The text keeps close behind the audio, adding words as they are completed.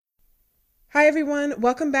Hi, everyone.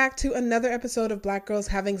 Welcome back to another episode of Black Girls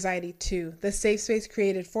Have Anxiety Too, the safe space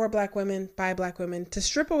created for Black women by Black women to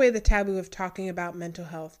strip away the taboo of talking about mental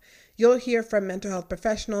health. You'll hear from mental health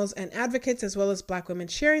professionals and advocates, as well as Black women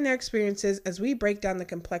sharing their experiences as we break down the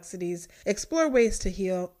complexities, explore ways to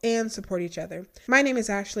heal, and support each other. My name is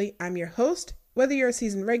Ashley. I'm your host. Whether you're a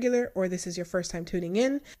seasoned regular or this is your first time tuning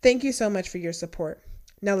in, thank you so much for your support.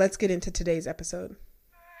 Now, let's get into today's episode.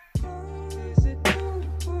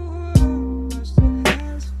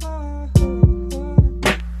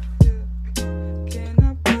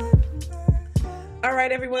 All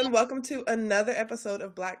right, everyone, welcome to another episode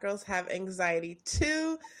of Black Girls Have Anxiety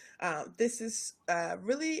Too. This is a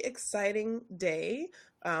really exciting day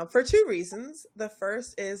for two reasons. The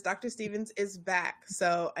first is Dr. Stevens is back.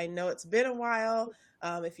 So I know it's been a while.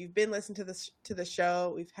 If you've been listening to the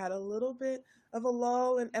show, we've had a little bit of a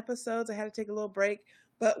lull in episodes. I had to take a little break,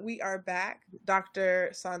 but we are back. Dr.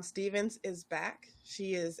 Son Stevens is back.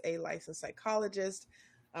 She is a licensed psychologist.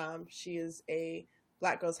 She is a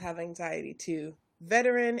Black Girls Have Anxiety Too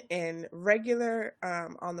veteran and regular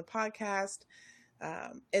on the podcast.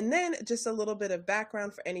 And then just a little bit of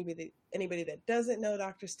background for anybody that doesn't know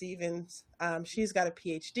Dr. Stevens. She's got a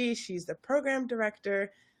PhD. She's the program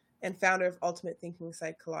director and founder of Ultimate Thinking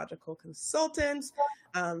Psychological Consultants.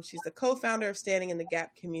 She's the co-founder of Standing in the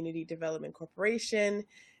Gap Community Development Corporation.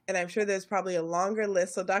 And I'm sure there's probably a longer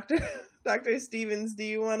list. So Dr. Stevens, do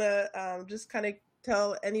you want to just kind of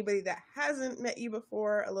tell anybody that hasn't met you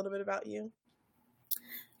before a little bit about you?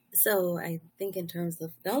 So I think in terms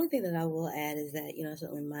of the only thing that I will add is that,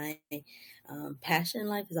 certainly my passion in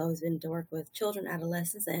life has always been to work with children,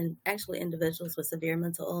 adolescents, and actually individuals with severe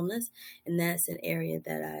mental illness. And that's an area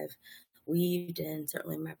that I've weaved in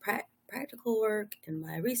certainly my practical work and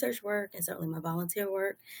my research work and certainly my volunteer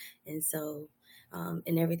work. And so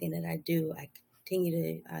in everything that I do, I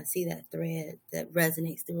continue to see that thread that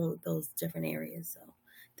resonates through those different areas. So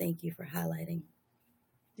thank you for highlighting my.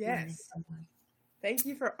 Yes. Thank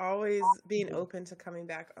you for always being open to coming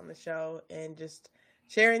back on the show and just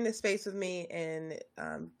sharing this space with me and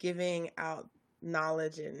giving out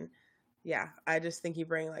knowledge. And yeah, I just think you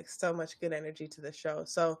bring like so much good energy to the show.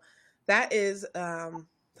 So that is the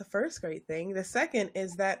first great thing. The second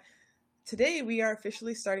is that today we are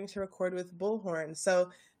officially starting to record with Bullhorn.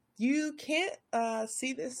 So you can't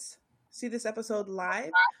see this episode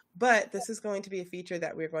live, but this is going to be a feature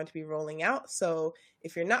that we're going to be rolling out. So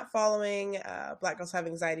if you're not following Black Girls Have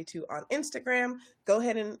Anxiety Too on Instagram, go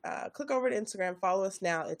ahead and click over to Instagram. Follow us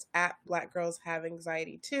now. It's at Black Girls Have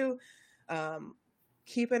Anxiety Too.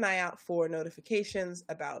 Keep an eye out for notifications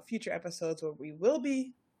about future episodes where we will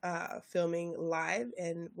be filming live,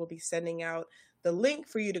 and we'll be sending out the link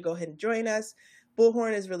for you to go ahead and join us.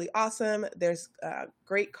 Bullhorn is really awesome. There's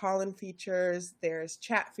great call-in features, there's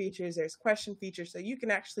chat features, there's question features, so you can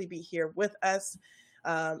actually be here with us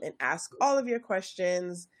and ask all of your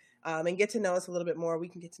questions and get to know us a little bit more. We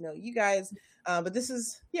can get to know you guys. But this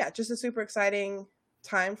is, just a super exciting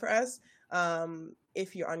time for us.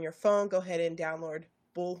 If you're on your phone, go ahead and download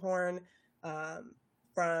Bullhorn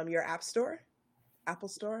from your app store, Apple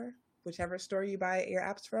Store, whichever store you buy your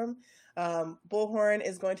apps from. Bullhorn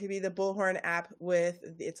is going to be the Bullhorn app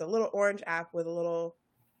it's a little orange app with a little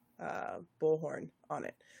bullhorn on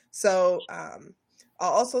it. So I'll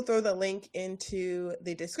also throw the link into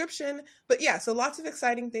the description. But yeah, so lots of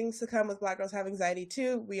exciting things to come with Black Girls Have Anxiety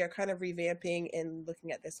Too. We are kind of revamping and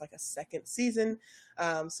looking at this like a second season.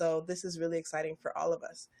 So this is really exciting for all of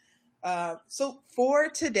us. So for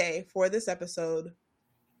today, for this episode,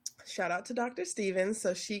 shout out to Dr. Stevens.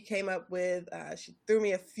 So she came up with, she threw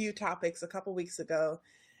me a few topics a couple weeks ago.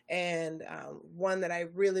 And one that I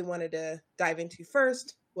really wanted to dive into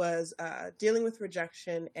first was dealing with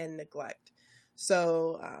rejection and neglect.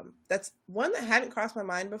 So that's one that hadn't crossed my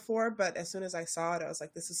mind before, but as soon as I saw it, I was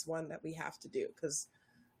like, this is one that we have to do because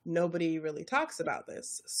nobody really talks about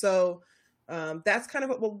this. So that's kind of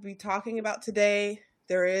what we'll be talking about today.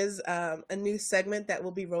 There is a new segment that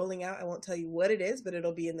will be rolling out. I won't tell you what it is, but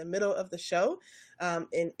it'll be in the middle of the show, and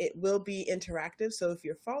it will be interactive. So if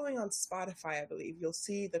you're following on Spotify, I believe, you'll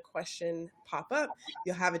see the question pop up.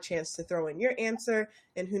 You'll have a chance to throw in your answer,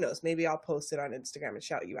 and who knows, maybe I'll post it on Instagram and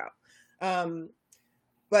shout you out.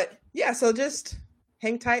 But yeah, so just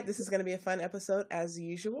hang tight. This is going to be a fun episode as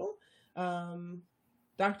usual.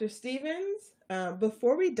 Dr. Stevens,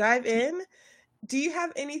 before we dive in, do you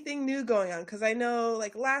have anything new going on? Because I know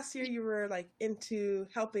like last year you were like into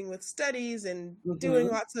helping with studies and doing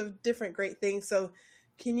lots of different great things. So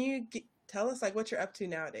can you tell us like what you're up to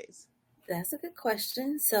nowadays? That's a good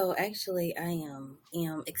question. So actually, I am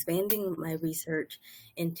expanding my research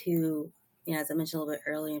into as I mentioned a little bit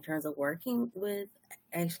earlier, in terms of working with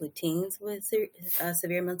actually teens with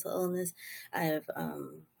severe mental illness, I'm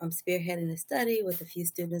spearheading a study with a few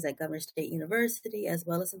students at Governor State University, as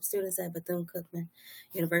well as some students at Bethune-Cookman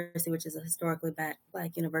University, which is a historically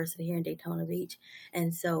Black university here in Daytona Beach.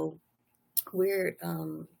 And so we're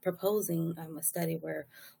proposing a study where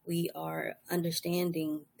we are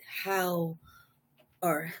understanding how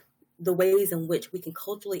or the ways in which we can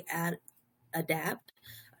culturally adapt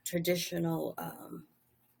traditional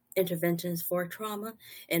interventions for trauma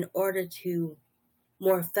in order to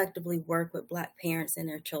more effectively work with Black parents and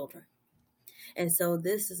their children. And so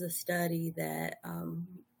this is a study that,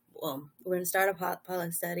 we're going to start a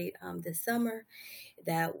pilot study this summer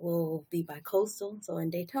that will be bi-coastal, so in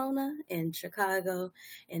Daytona and Chicago,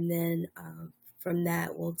 and then from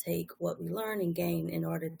that, we'll take what we learn and gain in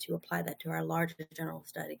order to apply that to our larger general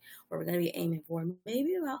study, where we're going to be aiming for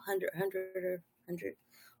maybe about 100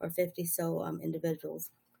 or 50 so individuals.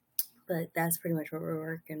 But that's pretty much what we're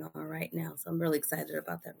working on right now. So I'm really excited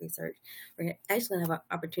about that research. We're actually going to have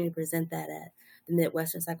an opportunity to present that at the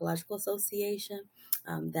Midwestern Psychological Association.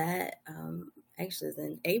 That actually is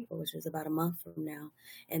in April, which is about a month from now.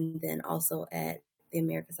 And then also at the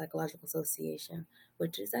American Psychological Association,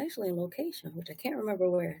 which is actually in location, which I can't remember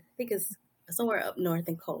where. I think it's somewhere up north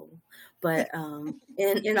and cold, but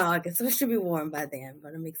in August, so it should be warm by then.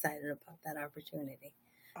 But I'm excited about that opportunity.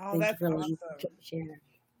 Oh, that's awesome. Share.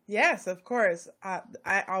 Yes, of course. I'm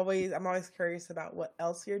always curious about what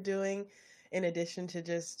else you're doing in addition to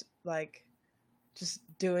just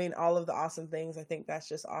doing all of the awesome things. I think that's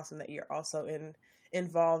just awesome that you're also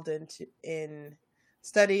involved in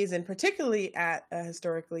studies, and particularly at a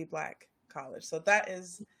historically Black college. So that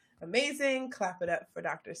is amazing. Clap it up for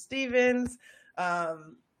Dr. Stevens.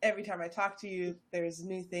 Every time I talk to you, there's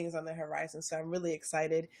new things on the horizon. So I'm really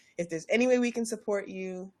excited. If there's any way we can support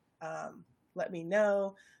you, let me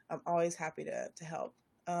know. I'm always happy to help.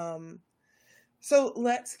 So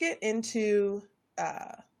let's get into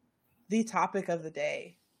the topic of the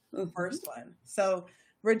day, the first one. So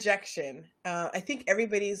rejection. I think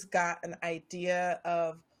everybody's got an idea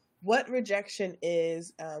of what rejection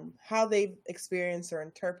is, how they've experienced or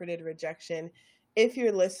interpreted rejection. If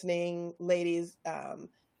you're listening, ladies,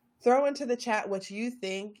 throw into the chat what you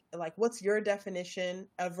think, like what's your definition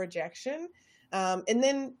of rejection? And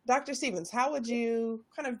then Dr. Stevens, how would you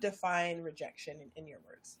kind of define rejection in your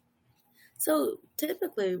words? So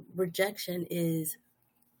typically rejection is,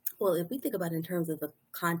 well, if we think about it in terms of the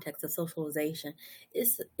context of socialization,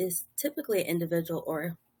 is typically an individual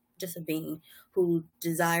or just a being who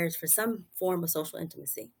desires for some form of social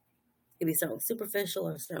intimacy. It could be certainly superficial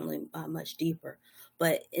or certainly much deeper.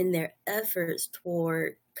 But in their efforts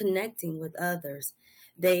toward connecting with others,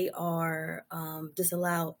 they are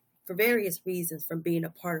disallowed for various reasons from being a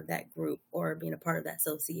part of that group or being a part of that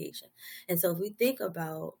association. And so if we think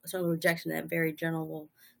about sort of rejection in that very general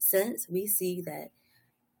sense, we see that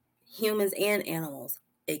humans and animals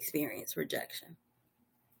experience rejection.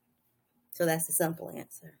 So that's the simple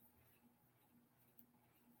answer.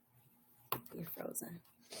 You're frozen.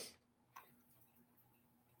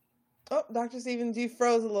 Oh, Dr. Stevens, you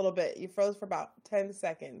froze a little bit. You froze for about 10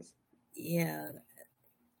 seconds. Yeah.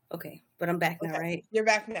 Okay, but I'm back now, right? You're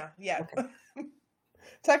back now. Yeah. Okay.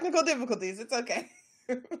 Technical difficulties. It's okay.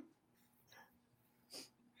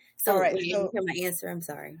 So, all right, you didn't hear my answer. I'm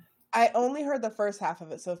sorry. I only heard the first half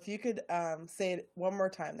of it. So if you could say it one more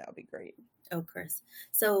time, that would be great. Of course.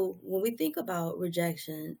 So when we think about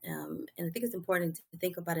rejection, and I think it's important to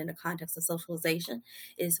think about it in the context of socialization,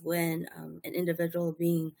 is when an individual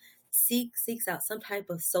being seeks out some type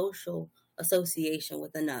of social association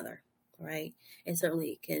with another, right? And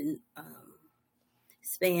certainly it can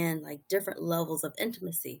span like different levels of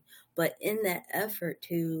intimacy, but in that effort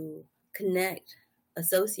to connect,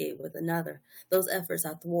 associate with another, those efforts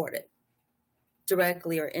are thwarted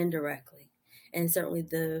directly or indirectly. And certainly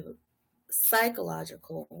the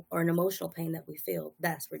psychological or an emotional pain that we feel,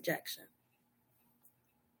 that's rejection.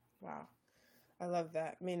 Wow. I love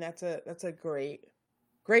that. I mean, that's a great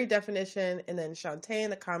definition. And then Shantae in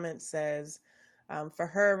the comments says, for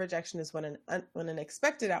her, rejection is when an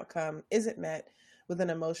expected outcome isn't met with an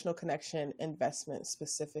emotional connection investment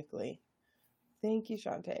specifically. Thank you,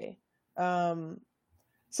 Shantae.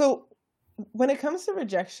 So when it comes to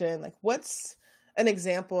rejection, like what's an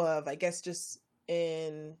example of, I guess, just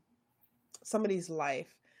in somebody's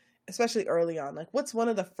life, especially early on, like what's one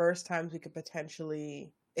of the first times we could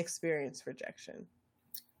potentially experience rejection?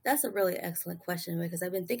 That's a really excellent question, because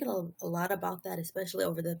I've been thinking a lot about that, especially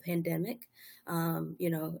over the pandemic, and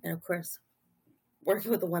of course, working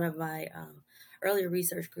with one of my earlier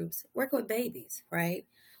research groups, working with babies, right?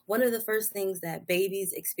 one of the first things that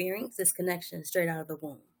babies experience is connection straight out of the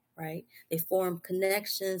womb, right? They form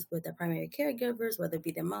connections with their primary caregivers, whether it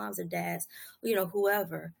be their moms or dads,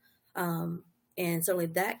 whoever. Um, and certainly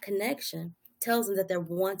that connection tells them that they're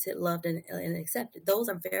wanted, loved, and accepted. Those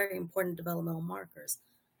are very important developmental markers,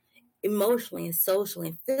 emotionally and socially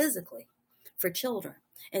and physically, for children.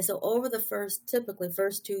 And so over the typically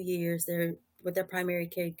first 2 years, they're with their primary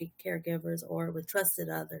caregivers or with trusted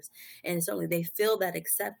others. And certainly they feel that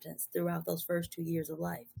acceptance throughout those first 2 years of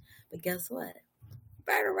life. But guess what?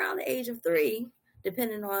 Right around the age of 3,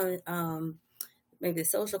 depending on maybe the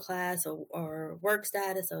social class or work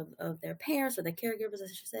status of their parents or their caregivers, I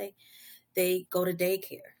should say, they go to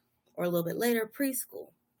daycare, or a little bit later,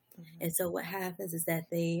 preschool. Mm-hmm. And so what happens is that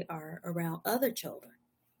they are around other children.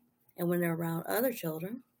 And when they're around other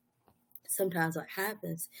children, sometimes what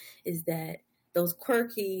happens is that those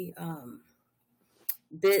quirky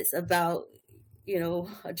bits about,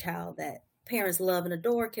 a child that parents love and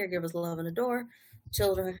adore, caregivers love and adore,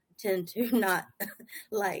 children tend to not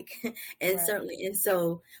like. And right. Certainly, and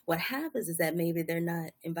so what happens is that maybe they're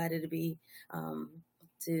not invited to be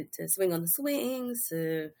to swing on the swings,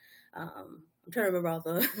 to I'm trying to remember all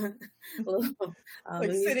the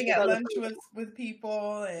like sitting at lunch with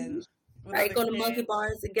people and right, go to monkey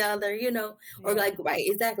bars together, or like, right,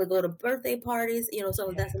 exactly, go to birthday parties,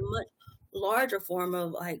 so that's a much larger form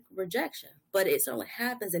of like rejection. But it certainly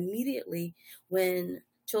happens immediately when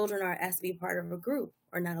children are asked to be part of a group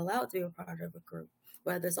or not allowed to be a part of a group,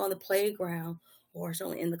 whether it's on the playground or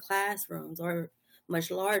certainly in the classrooms, or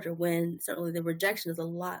much larger when certainly the rejection is a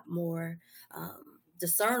lot more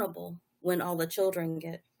discernible when all the children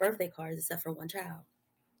get birthday cards except for one child.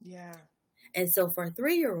 Yeah. And so for a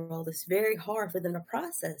 3-year-old, it's very hard for them to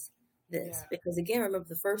process this because, again, remember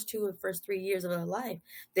the first 3 years of their life,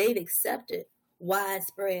 they've accepted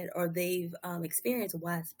widespread, or they've experienced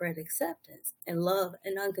widespread acceptance and love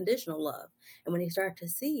and unconditional love. And when they start to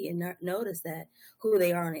see and notice that who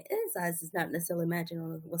they are on the inside is not necessarily matching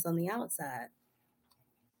on what's on the outside,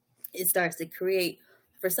 it starts to create,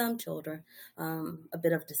 for some children, a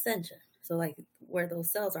bit of dissension. So like where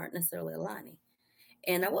those cells aren't necessarily aligning.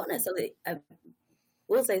 And I will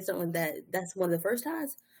say something that's one of the first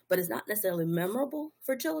times, but it's not necessarily memorable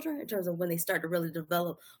for children in terms of when they start to really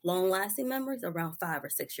develop long-lasting memories around 5 or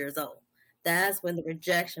 6 years old. That's when the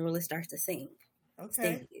rejection really starts to sink.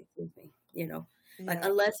 Okay. Like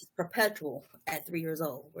unless it's perpetual at 3 years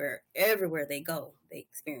old, where everywhere they go, they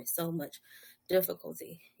experience so much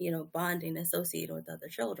difficulty, bonding associated with other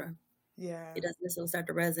children. Yeah. It doesn't necessarily start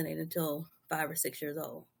to resonate until 5 or 6 years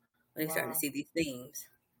old when they start to see these themes.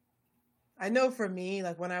 I know for me,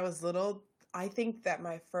 like when I was little, I think that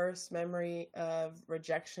my first memory of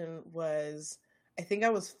rejection was, I think I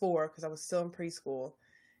was 4 because I was still in preschool,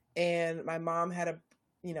 and my mom had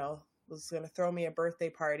was going to throw me a birthday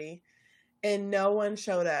party, and no one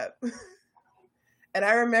showed up. And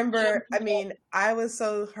I remember, I was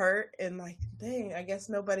so hurt and like, dang, I guess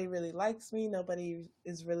nobody really likes me. Nobody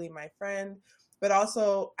is really my friend. But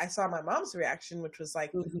also I saw my mom's reaction, which was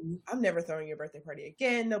like, mm-hmm. I'm never throwing your birthday party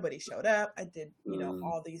again. Nobody showed up. I did,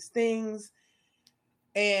 all these things.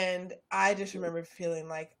 And I just remember feeling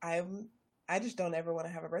like I just don't ever want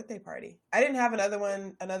to have a birthday party. I didn't have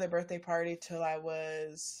another birthday party till I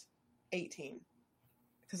was 18.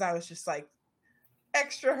 Because I was just like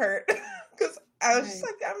extra hurt. Because I was just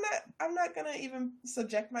like, I'm not going to even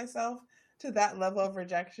subject myself to that level of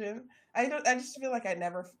rejection. I just feel like I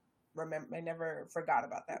never forgot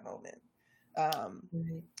about that moment.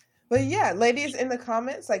 But yeah, ladies in the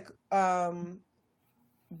comments, like,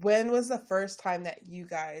 when was the first time that you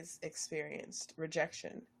guys experienced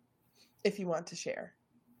rejection? If you want to share.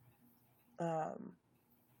 And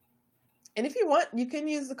if you want, you can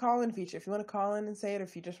use the call-in feature. If you want to call in and say it, or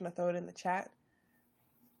if you just want to throw it in the chat.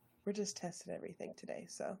 We're just testing everything today,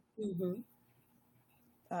 so. Mm-hmm.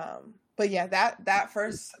 But yeah, that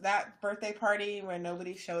birthday party where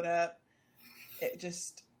nobody showed up, it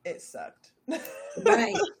sucked.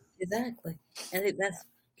 Right, exactly. And I think that's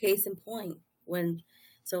case in point when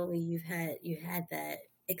certainly you had that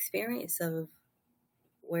experience of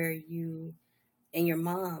where you and your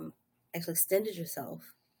mom actually extended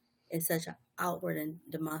yourself in such an outward and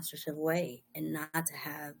demonstrative way, and not to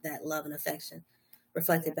have that love and affection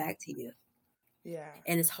reflected back to you. Yeah.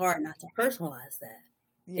 And it's hard not to personalize that.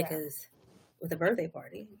 Yeah. Because with a birthday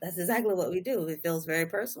party, that's exactly what we do. It feels very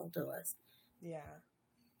personal to us. Yeah,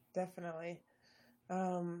 definitely.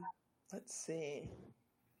 Let's see.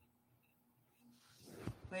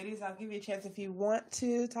 Ladies, I'll give you a chance if you want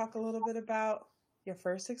to talk a little bit about your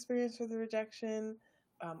first experience with the rejection,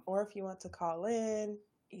 or if you want to call in.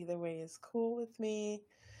 Either way is cool with me.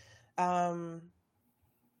 Um,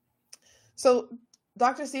 so,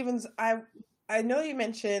 Dr. Stevens, I know you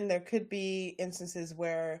mentioned there could be instances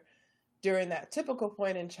where during that typical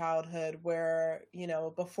point in childhood where,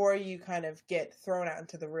 before you kind of get thrown out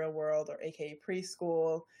into the real world, or AKA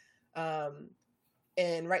preschool, um,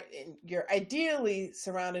 and you're ideally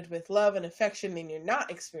surrounded with love and affection, and you're not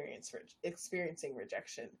experiencing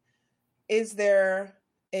rejection. Is there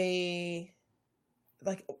a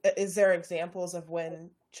is there examples of when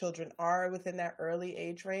children are within that early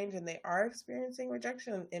age range and they are experiencing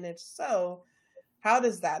rejection? And if so, how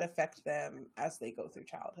does that affect them as they go through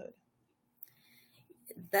childhood?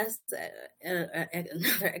 That's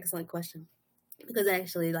another excellent question, because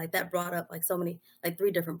actually, like, that brought up like so many, like,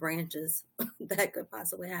 three different branches that could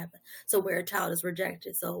possibly happen. So where a child is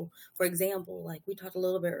rejected. So for example, like we talked a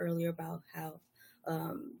little bit earlier about how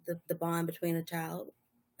the bond between a child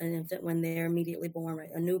and infant when they're immediately born, right,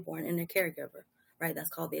 a newborn, and their caregiver, right, that's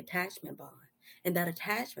called the attachment bond. And that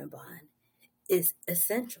attachment bond is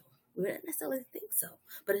essential. We don't necessarily think so,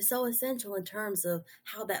 but it's so essential in terms of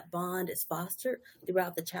how that bond is fostered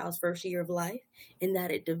throughout the child's first year of life, and that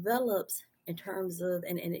it develops in terms of,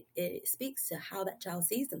 and it speaks to how that child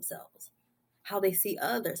sees themselves, how they see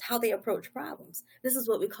others, how they approach problems. This is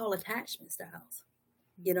what we call attachment styles.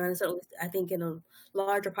 And so I think in a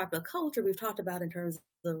larger popular culture, we've talked about in terms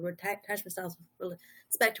of attachment styles with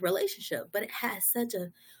respect to relationship, but it has such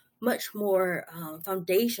a much more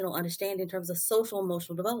foundational understanding in terms of social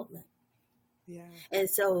emotional development. Yeah. And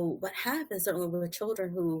so what happens certainly with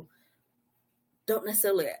children who don't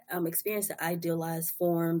necessarily experience the idealized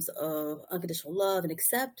forms of unconditional love and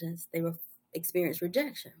acceptance, they will experience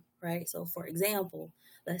rejection, right? So for example,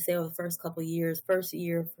 let's say over the first couple years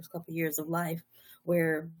of life,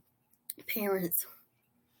 where parents,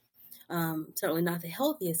 certainly not the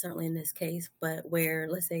healthiest, certainly in this case, but where,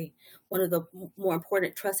 let's say, one of the more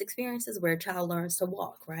important trust experiences where a child learns to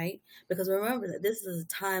walk, right? Because remember that this is a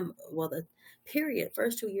time, well, the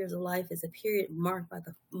first 2 years of life is a period marked by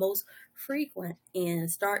the most frequent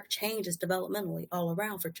and stark changes developmentally all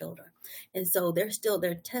around for children. And so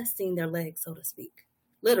they're testing their legs, so to speak,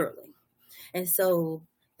 literally. And so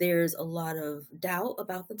there's a lot of doubt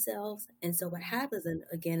about themselves. And so what happens, and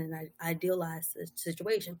again, in an idealized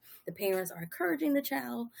situation, the parents are encouraging the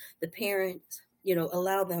child. The parents,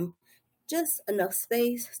 allow them just enough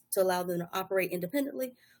space to allow them to operate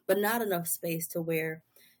independently, but not enough space to where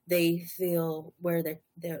they feel where the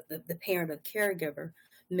parent or caregiver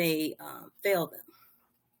may fail them.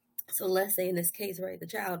 So let's say in this case, right, the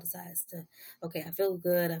child decides to, okay, I feel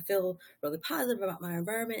good. I feel really positive about my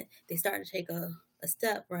environment. They start to take a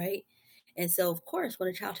step, right? And so, of course, when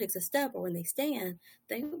a child takes a step or when they stand,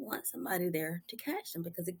 they want somebody there to catch them,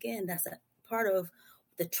 because, again, that's a part of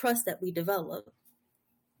the trust that we develop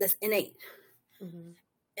that's innate. Mm-hmm.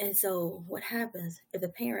 And so what happens if a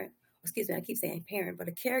parent, excuse me, I keep saying parent, but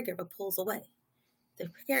a caregiver pulls away?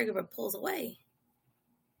 The caregiver pulls away,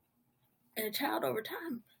 and a child over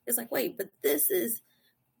time is like, wait, but this is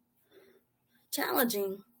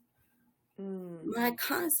challenging my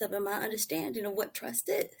concept and my understanding of what trust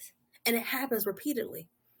is. And it happens repeatedly,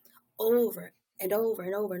 over and over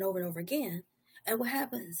and over and over and over again. And what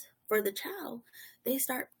happens for the child? They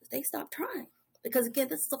stop trying, because, again,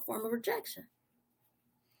 this is a form of rejection.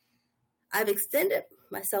 I've extended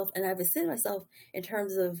myself in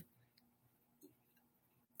terms of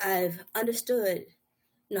I've understood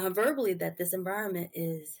non-verbally that this environment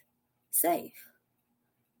is safe,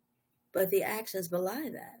 but the actions belie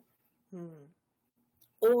that.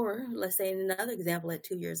 Or let's say another example at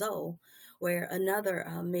 2 years old, where another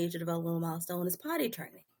major developmental milestone is potty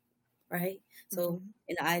training, right? So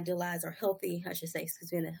in an idealized or healthy, I should say,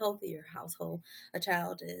 in a healthier household, a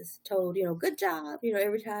child is told, good job,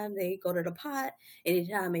 every time they go to the pot,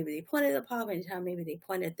 anytime maybe they point at the pot, anytime maybe they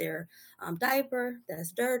point at their diaper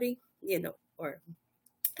that's dirty,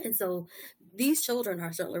 and so these children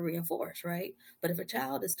are certainly reinforced, right? But if a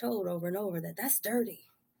child is told over and over that that's dirty,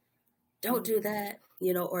 don't do that,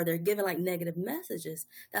 or they're given like negative messages,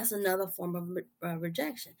 that's another form of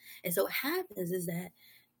rejection. And so what happens is that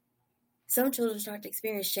some children start to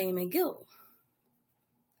experience shame and guilt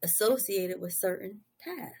associated with certain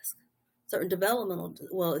tasks, certain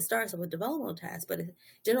it starts with developmental tasks, but it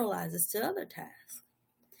generalizes to other tasks.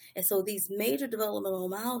 And so these major developmental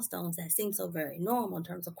milestones that seem so very normal in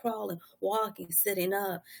terms of crawling, walking, sitting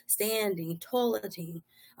up, standing, toileting,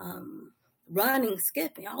 running,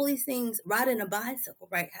 skipping, all these things, riding a bicycle,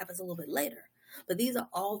 right, happens a little bit later. But these are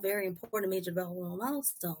all very important major developmental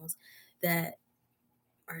milestones that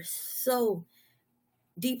are so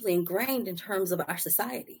deeply ingrained in terms of our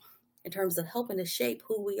society. in terms of helping to shape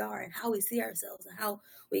who we are and how we see ourselves and how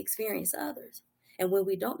we experience others. And when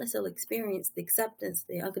we don't necessarily experience the acceptance,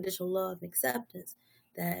 the unconditional love and acceptance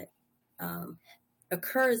that um,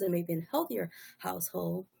 occurs in maybe in a healthier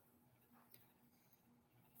household,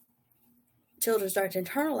 children start to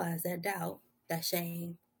internalize that doubt, that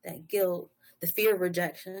shame, that guilt, the fear of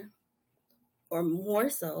rejection, or more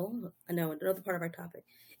so, I know another part of our topic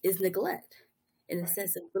is neglect, in the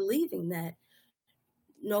sense of believing that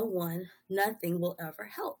no one, nothing will ever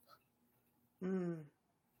help. Mm.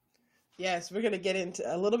 Yes, we're going to get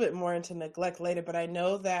into a little bit more into neglect later, but I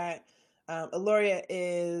know that Aloria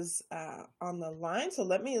is on the line, so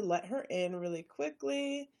let me let her in really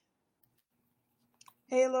quickly.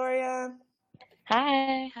 Hey, Aloria.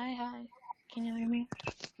 Hi. Can you hear me?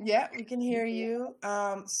 Yeah, we can hear you.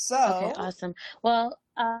 Okay, awesome. Well,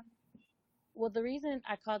 the reason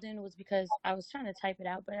I called in was because I was trying to type it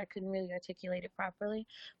out, but I couldn't really articulate it properly.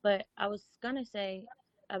 But I was gonna say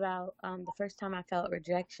about the first time I felt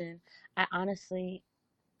rejection, I honestly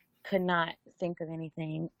could not think of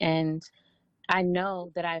anything, and I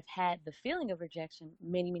know that I've had the feeling of rejection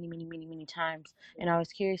many times, and I was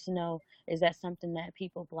curious to know, is that something that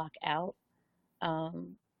people block out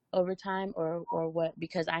over time, or what?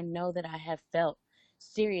 Because I know that I have felt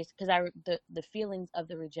serious, because the feelings of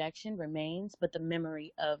the rejection remains, but the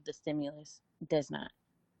memory of the stimulus does not.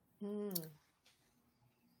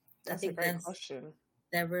 That's a great question.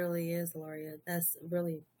 That really is, Loria. That's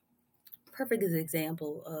really perfect as an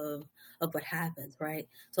example of what happens, right?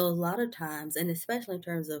 So a lot of times, and especially in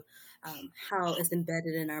terms of how it's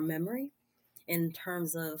embedded in our memory, in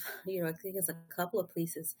terms of, I think it's a couple of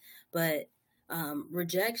pieces, but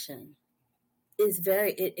rejection is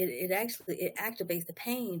it actually activates the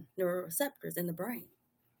pain neuroreceptors in the brain.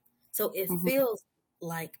 So it feels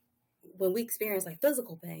like when we experience like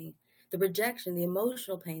physical pain, the rejection, the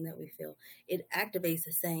emotional pain that we feel, it activates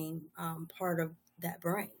the same part of that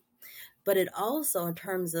brain. But it also, in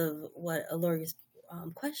terms of what Aloria's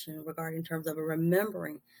question regarding in terms of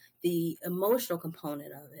remembering the emotional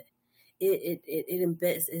component of it,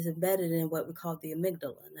 is embedded in what we call the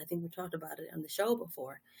amygdala. And I think we talked about it on the show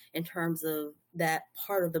before, in terms of that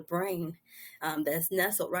part of the brain that's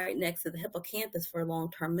nestled right next to the hippocampus for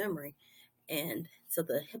long-term memory. And so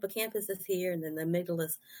the hippocampus is here, and then the amygdala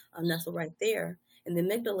is nestled right there. And the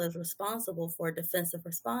amygdala is responsible for defensive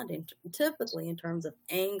responding, typically in terms of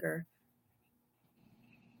anger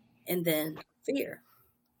and then fear.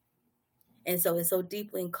 And so it's so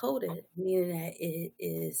deeply encoded, meaning that it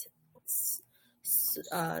is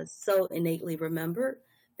so innately remembered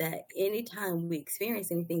that anytime we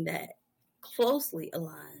experience anything that closely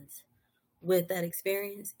aligns with that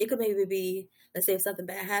experience, it could maybe be, let's say if something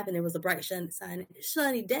bad happened, it was a bright,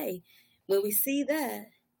 sunny day. When we see that,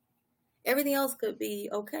 everything else could be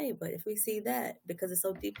okay. But if we see that, because it's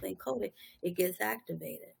so deeply encoded, it gets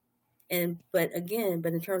activated. But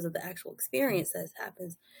in terms of the actual experience that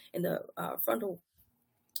happens in the frontal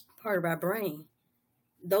part of our brain,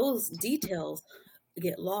 those details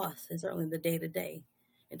get lost, and certainly the day to day,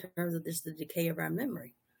 in terms of just the decay of our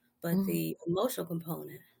memory. But the emotional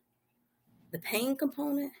component, the pain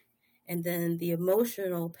component, and then the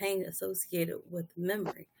emotional pain associated with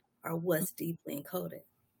memory are what's deeply encoded.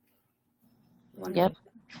 Wonderful. Yep,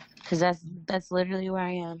 because that's literally where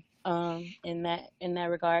I am in that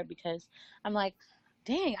regard, because I'm like,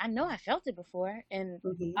 dang, I know I felt it before, and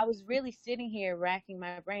I was really sitting here racking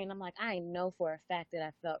my brain. I'm like, I know for a fact that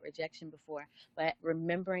I felt rejection before, but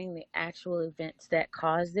remembering the actual events that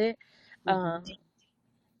caused it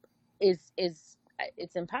is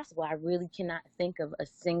it's impossible. I really cannot think of a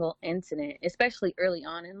single incident, especially early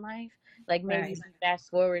on in life. Like maybe fast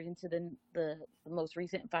forward into the most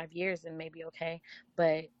recent 5 years and maybe okay,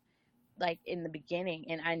 but like in the beginning,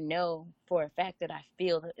 and I know for a fact that I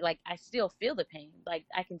feel like I still feel the pain. Like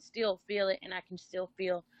I can still feel it, and I can still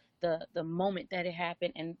feel the moment that it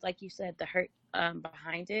happened, and like you said, the hurt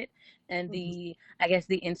behind it, and the I guess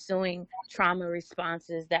the ensuing trauma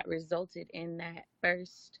responses that resulted in that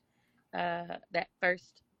first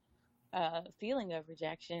feeling of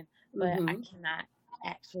rejection, but I cannot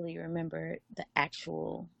actually remember the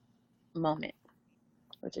actual moment,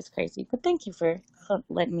 which is crazy. But thank you for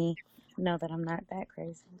letting me know that I'm not that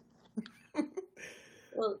crazy.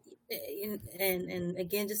 Well, and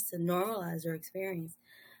again, just to normalize your experience,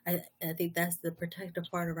 I think that's the protective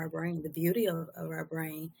part of our brain, the beauty of our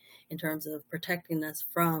brain in terms of protecting us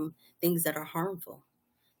from things that are harmful.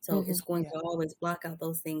 So it's going to always block out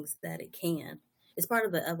those things that it can. It's part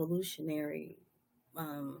of the evolutionary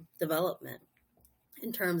development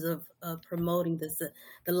in terms of promoting the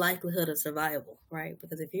likelihood of survival, right?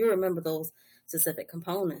 Because if you remember those specific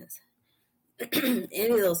components, any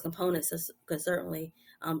of those components could certainly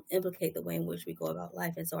implicate the way in which we go about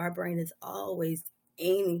life. And so our brain is always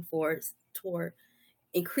aiming toward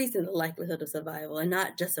increasing the likelihood of survival, and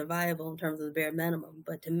not just survival in terms of the bare minimum,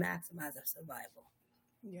 but to maximize our survival.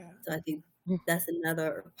 Yeah. So I think that's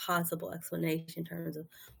another possible explanation in terms of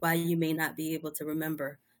why you may not be able to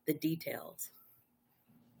remember the details.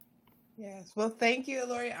 Yes. Well, thank you,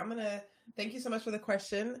 Lori. Thank you so much for the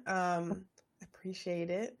question. Appreciate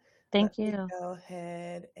it. Thank Let you. me go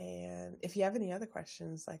ahead, and if you have any other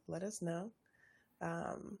questions, let us know.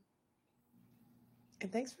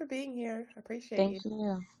 And thanks for being here. I appreciate you. Thank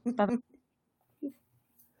you. Bye-bye.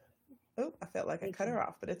 Oh, I felt like I cut her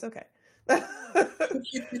off, but it's okay.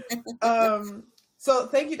 So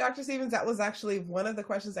thank you, Dr. Stevens. That was actually one of the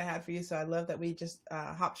questions I had for you. So I love that we just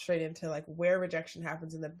hopped straight into like where rejection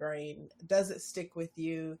happens in the brain. Does it stick with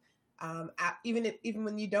you? Even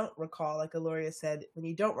when you don't recall, like Aloria said, when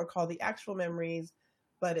you don't recall the actual memories,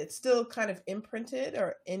 but it's still kind of imprinted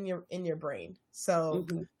or in your brain. So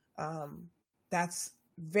that's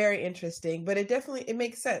very interesting, but it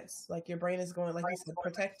makes sense. Like your brain is going, like you said,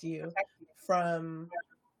 protect you from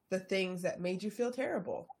the things that made you feel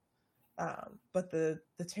terrible. But the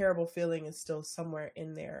terrible feeling is still somewhere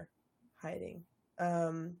in there hiding.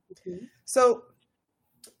 So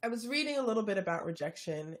I was reading a little bit about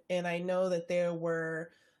rejection, and I know that there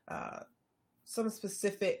were some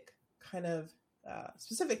specific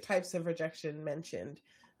types of rejection mentioned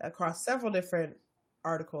across several different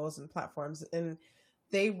articles and platforms. And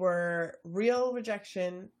they were real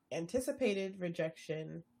rejection, anticipated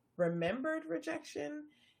rejection, remembered rejection,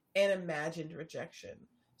 and imagined rejection.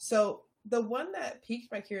 So the one that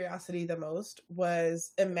piqued my curiosity the most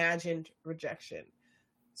was imagined rejection.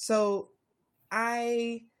 So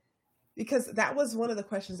because that was one of the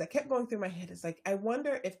questions that kept going through my head. It's like, I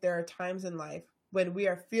wonder if there are times in life when we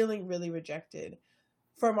are feeling really rejected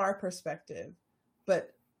from our perspective,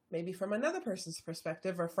 but maybe from another person's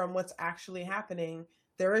perspective or from what's actually happening,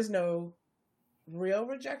 there is no real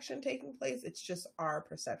rejection taking place. It's just our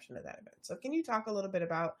perception of that event. So can you talk a little bit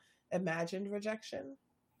about imagined rejection?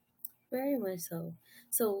 Very much so.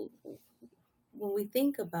 So when we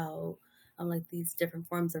think about like these different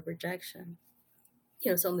forms of rejection,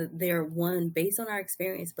 so they're one based on our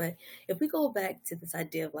experience. But if we go back to this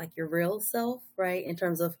idea of like your real self, right, in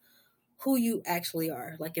terms of who you actually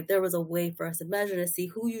are, like if there was a way for us to measure to see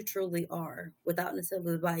who you truly are without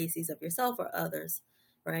necessarily the biases of yourself or others,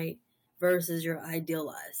 right, versus your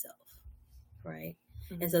idealized self, right?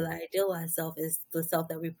 Mm-hmm. And so the idealized self is the self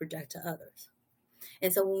that we project to others.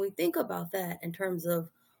 And so when we think about that in terms of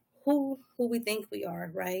who we think we are,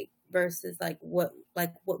 right, versus like what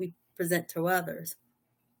we present to others.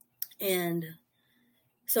 And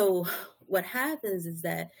so what happens is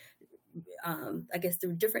that I guess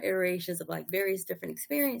through different iterations of like various different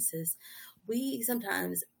experiences, we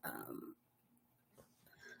sometimes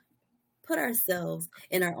put ourselves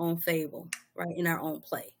in our own fable, right, in our own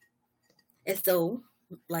play. And so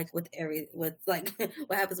like what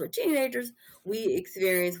happens with teenagers, we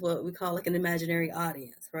experience what we call like an imaginary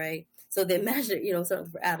audience, right? So the so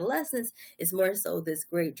for adolescents, it's more so this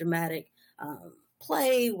great dramatic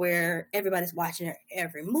play where everybody's watching their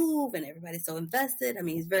every move and everybody's so invested. I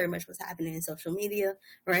mean, it's very much what's happening in social media,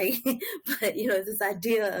 right? But this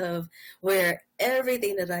idea of where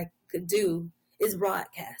everything that I could do is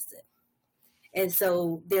broadcasted. And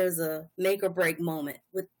so there's a make or break moment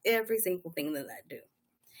with every single thing that I do.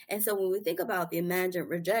 And so when we think about the imagined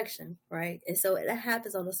rejection, right, and so it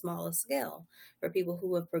happens on a smaller scale for people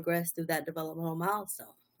who have progressed through that developmental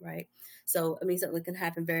milestone, right? So, I mean, certainly can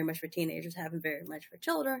happen very much for teenagers, happen very much for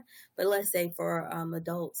children, but let's say for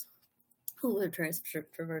adults who have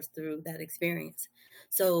traversed through that experience.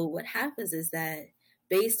 So what happens is that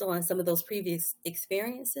based on some of those previous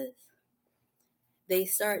experiences, they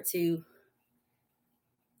start to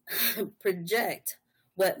project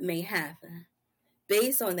what may happen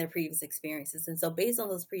based on their previous experiences. And so based on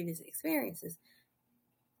those previous experiences,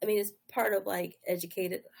 I mean, it's part of like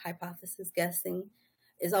educated hypothesis guessing,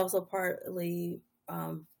 is also partly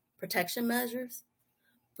protection measures.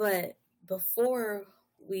 But before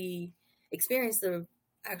we experience the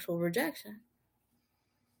actual rejection,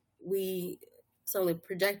 we certainly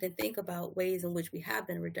project and think about ways in which we have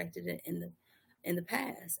been rejected in the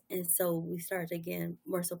past. And so we start to, again,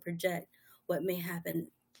 more so project what may happen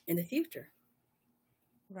in the future.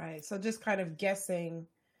 Right. So just kind of guessing,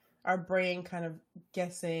 our brain kind of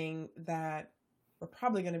guessing that we're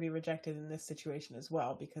probably going to be rejected in this situation as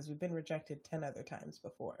well, because we've been rejected 10 other times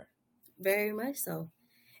before. Very much so.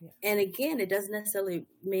 Yeah. And again, it doesn't necessarily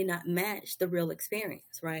may not match the real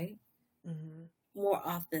experience, right? Mm-hmm. more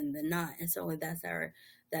often than not. And certainly that's our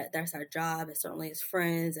job, and certainly as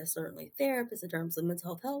friends, and certainly therapists in terms of mental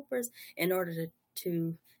health helpers, in order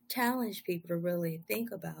to challenge people to really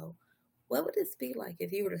think about what would this be like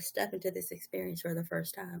if you were to step into this experience for the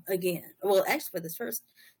first time again. Well, actually, for this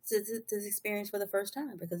experience for the first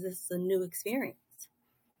time, because this is a new experience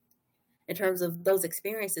in terms of those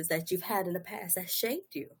experiences that you've had in the past that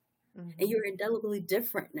shaped you, and you're indelibly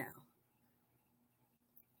different now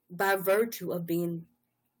by virtue of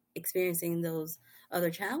experiencing those other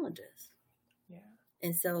challenges. Yeah.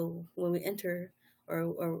 And so when we enter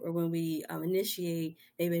or when we initiate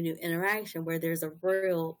maybe a new interaction where there's an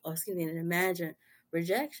imagined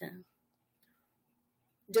rejection,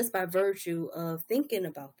 just by virtue of thinking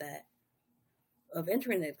about that, of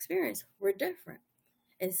entering that experience, we're different.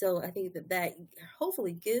 And so I think that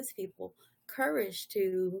hopefully gives people courage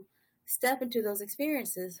to step into those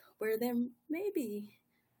experiences where there may be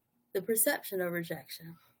the perception of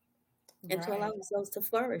rejection, and to allow themselves to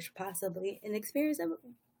flourish, possibly, and experience them,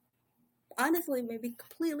 honestly, maybe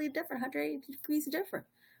completely different, 180 degrees different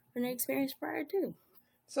from their experience prior to.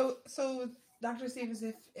 So Dr. Stevens,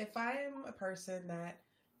 if I am a person that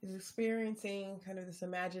is experiencing kind of this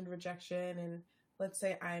imagined rejection, and let's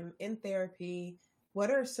say I'm in therapy,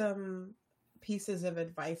 what are some pieces of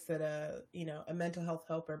advice that a mental health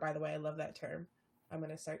helper, by the way, I love that term, I'm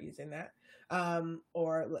going to start using that,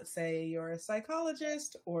 or let's say you're a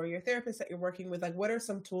psychologist or your therapist that you're working with, like what are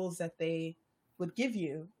some tools that they would give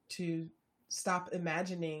you to stop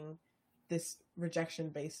imagining this rejection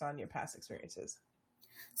based on your past experiences?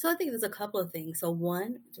 So I think there's a couple of things. So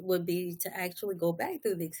one would be to actually go back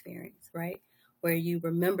through the experience, right? Where you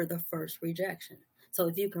remember the first rejection. So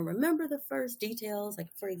if you can remember the first details, like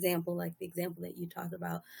for example, like the example that you talked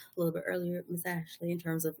about a little bit earlier, Ms. Ashley, in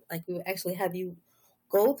terms of like we would actually have you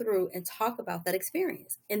go through and talk about that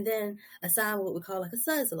experience, and then assign what we call like a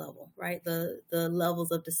SUDS level, right? The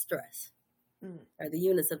levels of distress, or the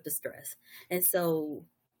units of distress. And so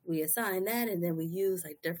we assign that, and then we use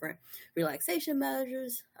like different relaxation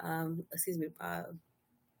measures,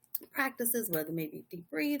 practices, whether maybe deep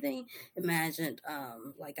breathing, imagined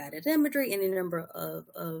like guided imagery, any number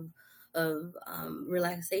of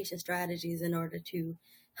relaxation strategies in order to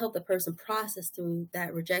help the person process through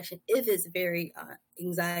that rejection if it's very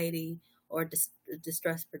anxiety or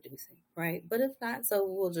distress producing, right? But if not, so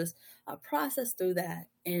we'll just process through that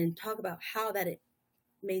and talk about how that it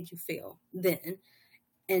made you feel then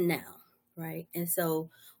and now, right? And so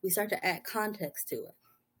we start to add context to it,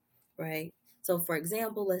 right? So for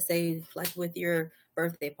example, let's say like with your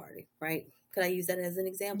birthday party, right? Could I use that as an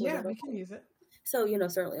example? Yeah, we can use it. So,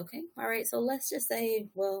 certainly. Okay. All right. So let's just say,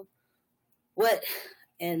 well, what,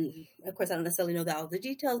 and of course I don't necessarily know all the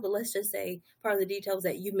details, but let's just say part of the details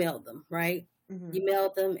that you mailed them, right? You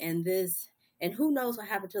mailed them, and who knows what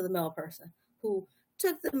happened to the mail person who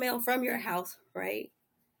took the mail from your house, right?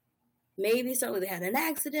 Maybe certainly they had an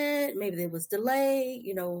accident, maybe there was delay,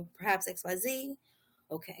 perhaps XYZ.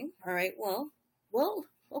 Okay. All right. Well,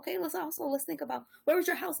 okay. Let's think about, where was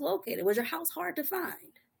your house located? Was your house hard to find?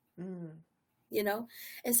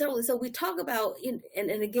 And certainly, so we talk about, and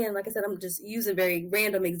again, like I said, I'm just using very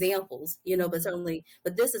random examples,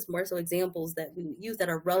 but this is more so examples that we use that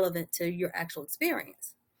are relevant to your actual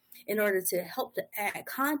experience in order to help to add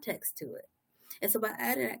context to it. And so by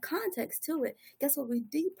adding that context to it, guess what? We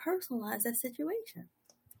depersonalize that situation.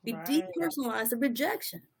 We depersonalize the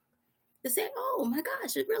rejection. To say, oh my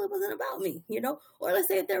gosh, it really wasn't about me, Or let's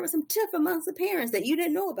say if there was some tiff amongst the parents that you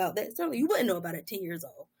didn't know about, that certainly you wouldn't know about at 10 years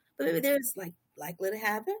old. But maybe there's likely to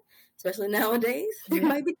happen, especially nowadays. There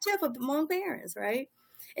might be tiff among parents, right?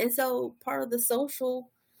 And so part of the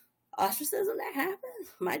social ostracism that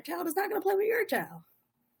happens, my child is not going to play with your child.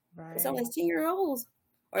 Right. So as 10-year-olds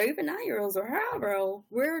or even 9-year-olds or however old,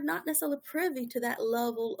 we're not necessarily privy to that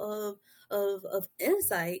level of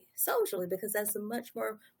insight socially, because that's a much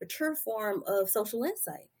more mature form of social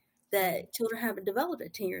insight that children haven't developed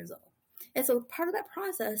at 10 years old. And so part of that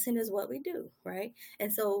processing is what we do, right?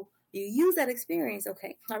 And so you use that experience,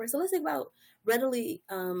 okay? All right, so let's think about readily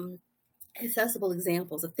accessible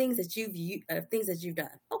examples of things that you've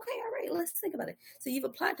done. Okay, all right, let's think about it. So you've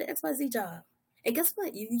applied to XYZ job, and guess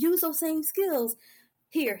what? You use those same skills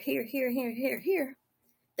here,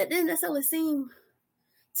 that didn't necessarily seem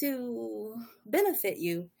to benefit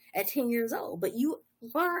you at 10 years old, but you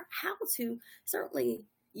learn how to certainly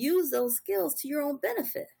use those skills to your own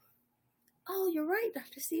benefit. Oh, you're right,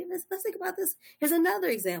 Dr. Stevens. Let's think about this. Here's another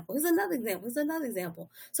example.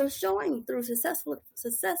 So showing through successive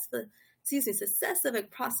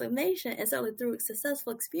approximation, and certainly through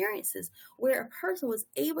successful experiences where a person was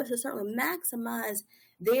able to certainly maximize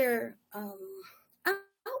their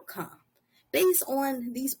outcome based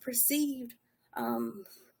on these perceived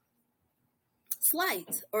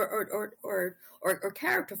slights or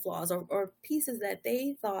character flaws or pieces that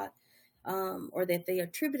they thought or that they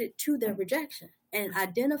attributed to their rejection, and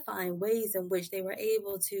identifying ways in which they were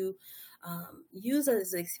able to use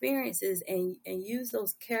those experiences and use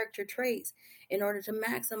those character traits in order to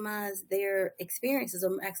maximize their experiences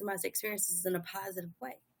or maximize their experiences in a positive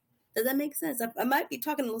way. Does that make sense? I might be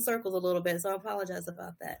talking in circles a little bit, so I apologize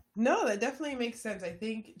about that. No, that definitely makes sense. I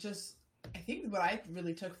think what I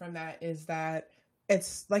really took from that is that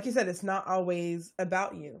it's, like you said, it's not always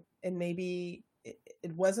about you. And maybe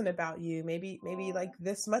it wasn't about you. Maybe like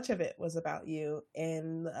this much of it was about you,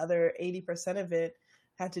 and the other 80% of it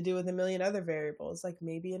had to do with a million other variables. Like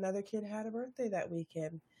maybe another kid had a birthday that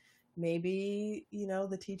weekend. Maybe,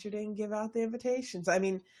 the teacher didn't give out the invitations. I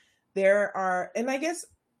mean, there are, and I guess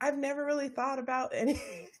I've never really thought about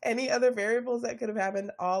any other variables that could have happened.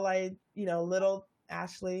 All little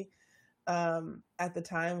Ashley at the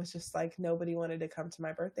time was just like, nobody wanted to come to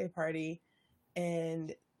my birthday party,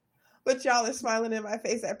 but y'all are smiling in my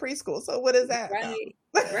face at preschool. So what is that? Right.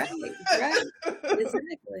 Exactly.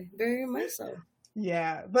 Very much so.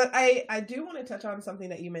 Yeah. But I do want to touch on something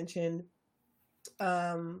that you mentioned,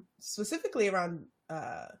 specifically around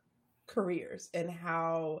careers, and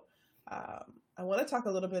how I want to talk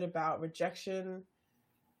a little bit about rejection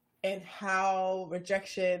and how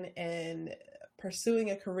rejection and pursuing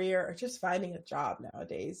a career or just finding a job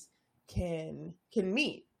nowadays can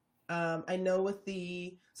meet. I know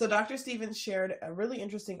so Dr. Stevens shared a really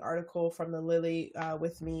interesting article from the Lilly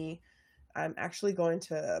with me. I'm actually going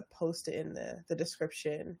to post it in the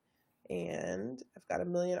description, and I've got a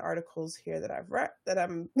million articles here that I've read that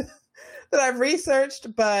I've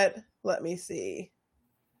researched, but let me see.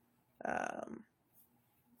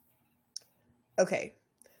 Okay.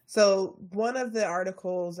 So one of the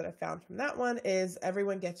articles that I found from that one is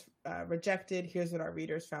everyone gets rejected. Here's what our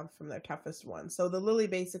readers found from their toughest one. So the Lilly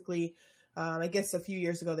basically, I guess a few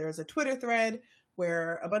years ago, there was a Twitter thread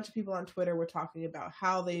where a bunch of people on Twitter were talking about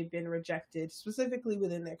how they've been rejected specifically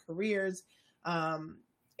within their careers.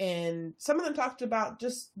 And some of them talked about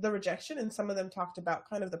just the rejection, and some of them talked about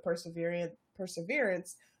kind of the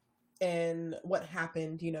perseverance and what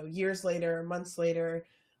happened, years later, months later,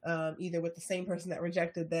 either with the same person that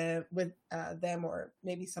rejected them, or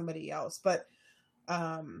maybe somebody else. But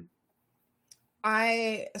I'm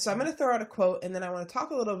going to throw out a quote, and then I want to talk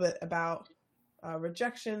a little bit about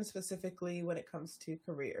rejection specifically when it comes to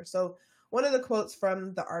career. So one of the quotes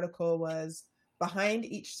from the article was, "Behind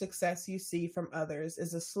each success you see from others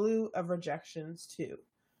is a slew of rejections too."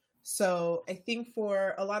 So I think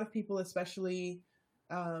for a lot of people, especially,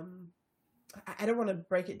 I don't want to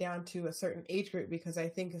break it down to a certain age group, because I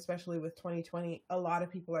think especially with 2020, a lot of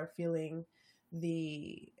people are feeling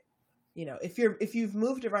if you've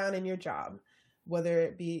moved around in your job, whether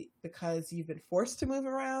it be because you've been forced to move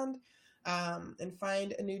around and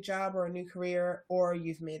find a new job or a new career, or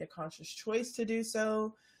you've made a conscious choice to do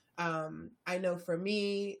so. I know for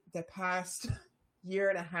me, the past year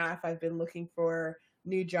and a half, I've been looking for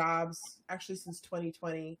new jobs, actually since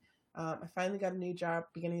 2020. I finally got a new job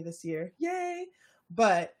beginning of this year. Yay!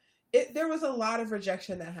 But there was a lot of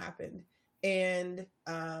rejection that happened. And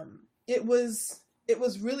it was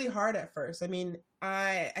really hard at first. I mean,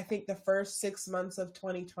 I think the first 6 months of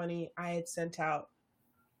 2020, I had sent out,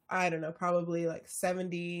 I don't know, probably like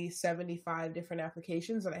 70, 75 different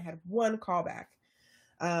applications, and I had one callback.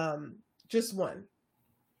 Just one.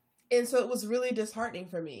 And so it was really disheartening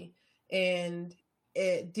for me. And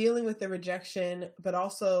dealing with the rejection, but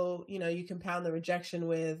also, you compound the rejection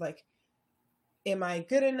with like, am I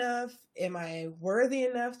good enough? Am I worthy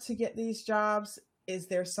enough to get these jobs? Is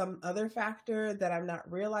there some other factor that I'm not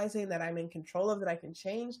realizing that I'm in control of that I can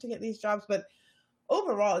change to get these jobs? But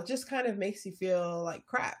overall, it just kind of makes you feel like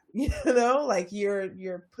crap, like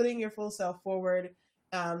you're putting your full self forward.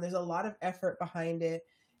 There's a lot of effort behind it.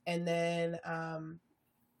 And then,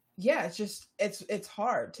 it's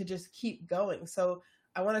hard to just keep going. So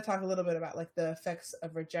I want to talk a little bit about like the effects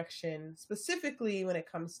of rejection, specifically when it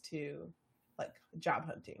comes to like job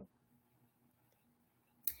hunting.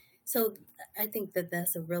 So I think that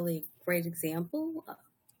that's a really great example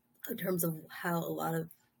in terms of how a lot of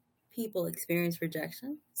people experience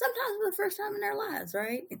rejection, sometimes for the first time in their lives,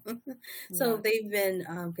 right? So they've been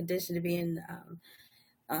conditioned to be in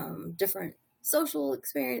different social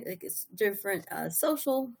experience, like it's different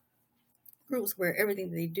social groups where everything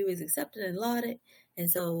that they do is accepted and lauded. And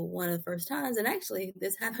so one of the first times, and actually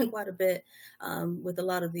this happened quite a bit with a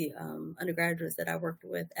lot of the undergraduates that I worked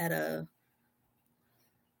with at a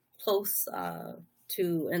close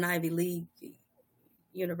to an Ivy League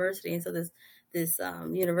university. And so this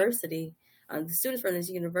university, the students from this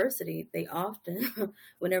university, they often,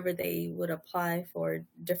 whenever they would apply for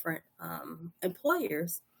different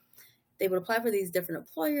employers, they would apply for these different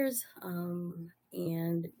employers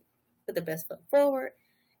and put their best foot forward.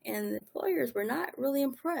 And the employers were not really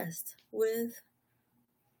impressed with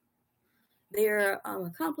their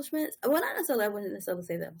accomplishments. Well, not necessarily, I wouldn't necessarily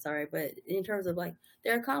say that, I'm sorry, but in terms of like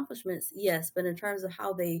their accomplishments, yes, but in terms of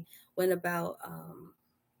how they went about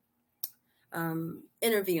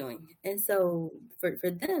interviewing. And so for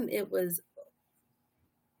them, it was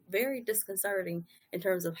very disconcerting in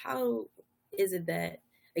terms of how is it that,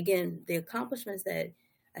 again, the accomplishments that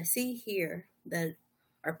I see here that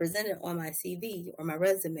are presented on my CV or my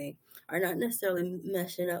resume are not necessarily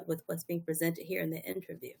meshing up with what's being presented here in the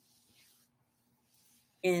interview.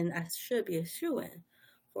 And I should be a shoo-in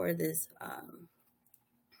for this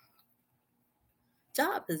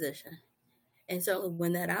job position. And so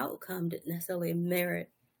when that outcome didn't necessarily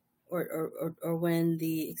merit, or when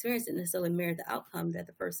the experience didn't necessarily merit the outcome that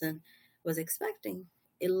the person was expecting,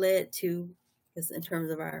 it led to, in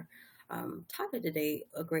terms of our topic today,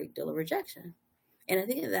 a great deal of rejection. And I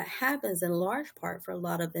think that happens in large part for a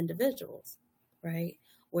lot of individuals, right?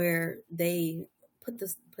 Where they put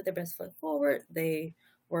their best foot forward, they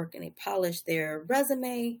work and they polish their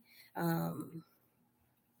resume,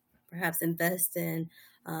 perhaps invest in,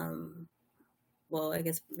 well, I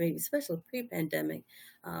guess maybe especially pre-pandemic,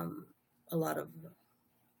 a lot of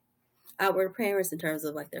outward appearance in terms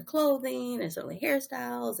of like their clothing and certainly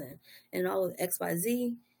hairstyles and all of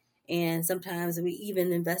XYZ. And sometimes we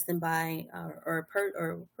even invest in buying or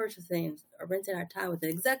purchasing or renting our time with an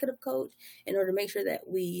executive coach in order to make sure that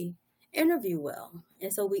we interview well.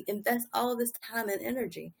 And so we invest all this time and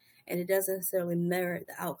energy, and it doesn't necessarily merit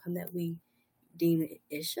the outcome that we deem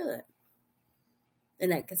it should.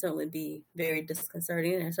 And that can certainly be very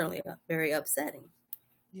disconcerting and certainly very upsetting.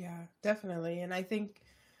 Yeah, definitely. And I think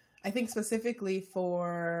specifically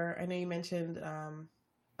for, I know you mentioned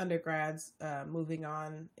undergrads moving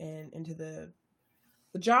on into the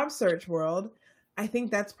job search world. I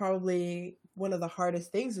think that's probably one of the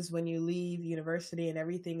hardest things is when you leave university and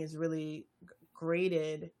everything is really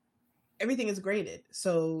graded. Everything is graded.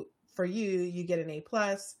 So for you get an A+,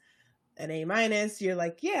 an A-. You're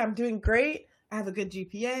like, yeah, I'm doing great. I have a good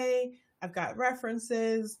GPA. I've got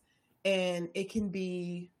references. And it can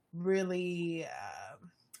be really,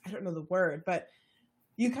 I don't know the word, but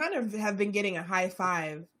you kind of have been getting a high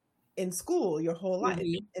five in school your whole life.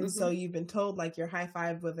 Mm-hmm. And so you've been told like your high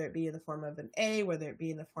five, whether it be in the form of an A, whether it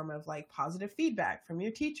be in the form of like positive feedback from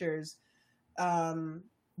your teachers,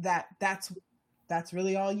 that's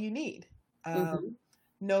really all you need.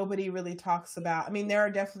 Nobody really talks about, I mean, there are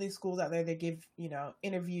definitely schools out there that give,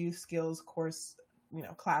 interview skills course,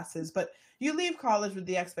 classes, but you leave college with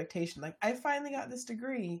the expectation, like, I finally got this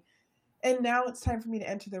degree and now it's time for me to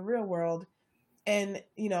enter the real world. And,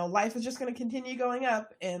 life is just going to continue going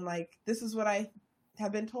up. And like, this is what I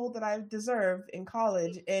have been told that I deserve in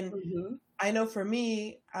college. And I know for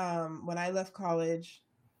me, when I left college,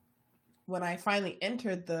 when I finally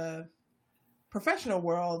entered the professional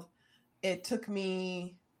world, it took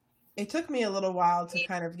me a little while to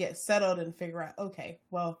kind of get settled and figure out, okay,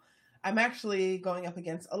 well, I'm actually going up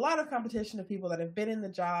against a lot of competition of people that have been in the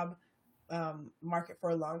job market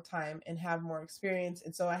for a long time and have more experience.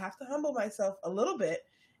 And so I have to humble myself a little bit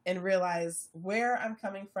and realize where I'm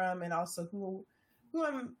coming from and also who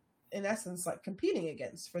I'm in essence like competing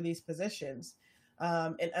against for these positions,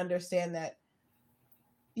 and understand that,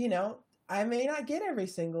 I may not get every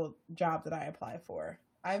single job that I apply for.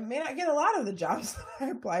 I may not get a lot of the jobs that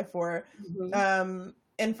I apply for.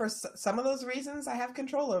 And for some of those reasons I have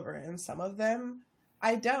control over, and some of them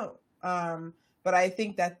I don't. But I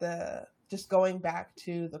think that just going back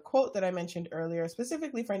to the quote that I mentioned earlier,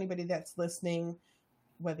 specifically for anybody that's listening,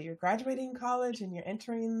 whether you're graduating college and you're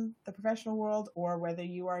entering the professional world, or whether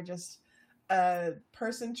you are just a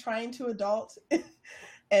person trying to adult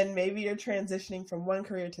and maybe you're transitioning from one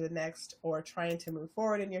career to the next or trying to move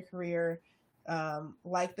forward in your career,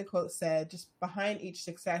 like the quote said, just behind each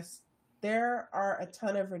success, there are a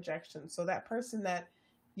ton of rejections. So that person that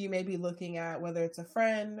you may be looking at, whether it's a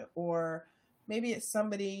friend or maybe it's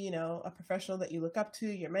somebody, a professional that you look up to,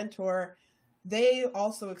 your mentor, they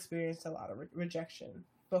also experienced a lot of rejection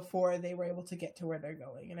before they were able to get to where they're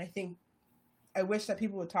going. And I wish that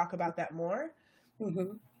people would talk about that more.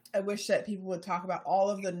 I wish that people would talk about all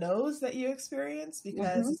of the no's that you experience,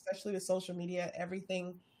 because especially with social media,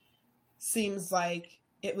 everything seems like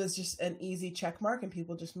it was just an easy check mark and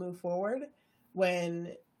people just move forward,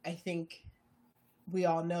 when I think we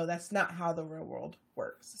all know that's not how the real world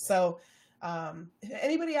works. So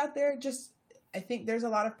Anybody out there, just, I think there's a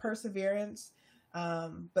lot of perseverance,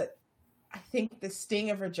 but I think the sting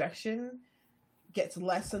of rejection gets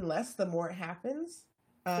less and less the more it happens.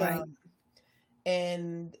 Right.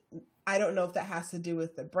 And I don't know if that has to do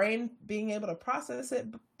with the brain being able to process it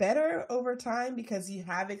better over time because you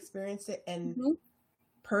have experienced it and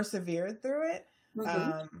persevered through it.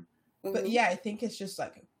 But yeah, I think it's just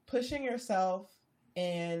like pushing yourself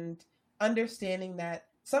and understanding that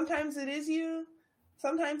sometimes it is you,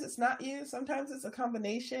 sometimes it's not you, sometimes it's a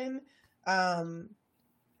combination.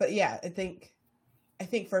 But yeah, I think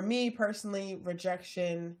for me personally,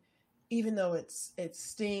 rejection, even though it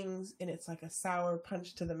stings and it's like a sour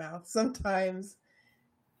punch to the mouth sometimes,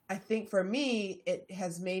 I think for me, it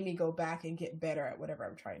has made me go back and get better at whatever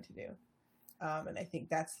I'm trying to do. And I think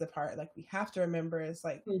that's the part, like, we have to remember is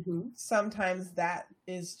like, sometimes that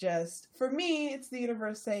is just, for me, it's the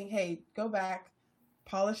universe saying, hey, go back,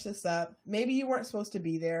 polish this up. Maybe you weren't supposed to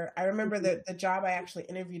be there. I remember the job I actually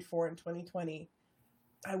interviewed for in 2020.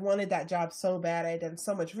 I wanted that job so bad. I had done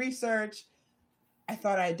so much research. I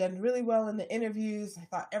thought I had done really well in the interviews. I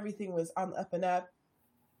thought everything was on the up and up.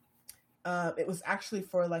 It was actually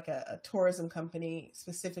for like a tourism company,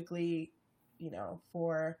 specifically,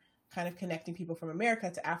 for kind of connecting people from America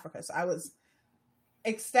to Africa. So I was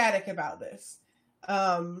ecstatic about this.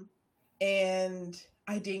 And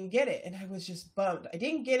I didn't get it. And I was just bummed. I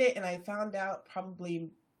didn't get it. And I found out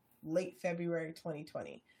probably late February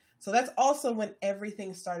 2020. So that's also when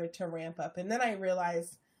everything started to ramp up. And then I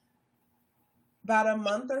realized about a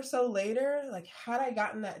month or so later, like, had I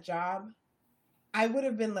gotten that job, I would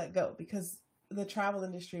have been let go because the travel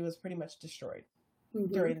industry was pretty much destroyed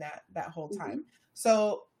during that whole time.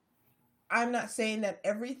 So I'm not saying that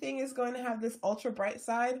everything is going to have this ultra bright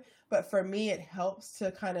side, but for me, it helps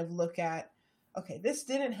to kind of look at, okay, this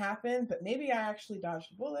didn't happen, but maybe I actually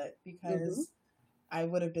dodged a bullet because I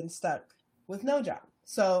would have been stuck with no job.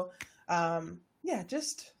 So, yeah,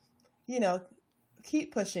 just,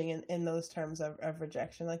 keep pushing in those terms of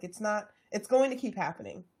rejection. Like, it's going to keep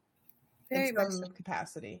happening in some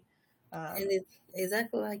capacity. And it's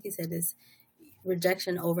exactly like you said, it's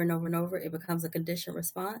rejection over and over and over. It becomes a conditioned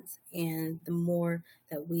response. And the more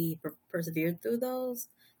that we persevere through those,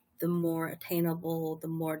 the more attainable, the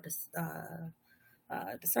more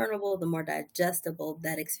discernible, the more digestible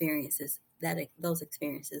those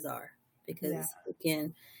experiences are. Because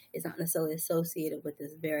again, it's not necessarily associated with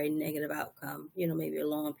this very negative outcome, maybe a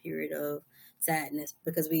long period of sadness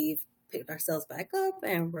because we've picked ourselves back up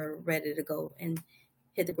and we're ready to go and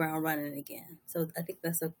hit the ground running again. So I think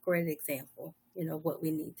that's a great example, what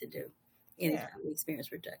we need to do anytime we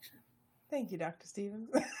experience rejection. Thank you, Dr. Stevens.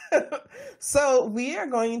 So we are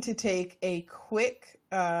going to take a quick,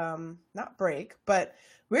 not break, but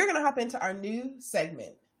we're going to hop into our new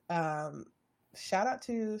segment. Shout out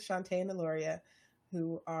to Shantae and Aloria,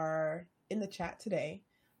 who are in the chat today.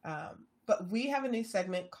 But we have a new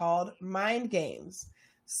segment called Mind Games.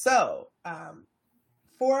 So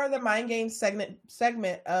for the Mind Games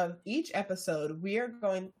segment of each episode,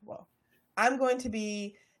 I'm going to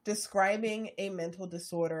be describing a mental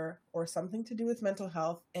disorder or something to do with mental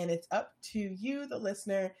health, and it's up to you, the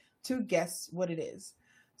listener, to guess what it is.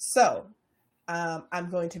 So I'm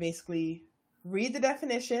going to basically read the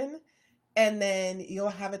definition, and then you'll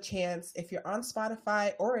have a chance, if you're on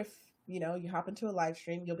Spotify or if you hop into a live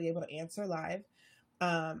stream, you'll be able to answer live.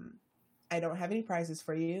 I don't have any prizes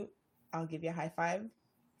for you. I'll give you a high five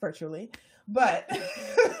virtually, but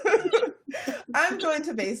I'm going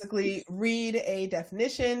to basically read a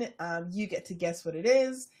definition. You get to guess what it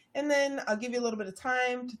is, and then I'll give you a little bit of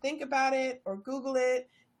time to think about it or Google it,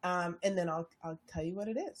 and then I'll tell you what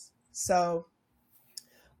it is. So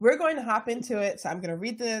we're going to hop into it. So I'm going to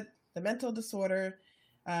read the mental disorder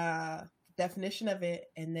definition of it,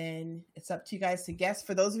 and then it's up to you guys to guess.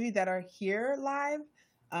 For those of you that are here live,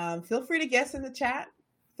 feel free to guess in the chat.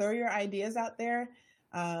 Throw your ideas out there.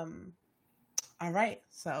 All right,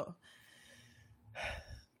 so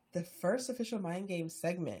the first official Mind Games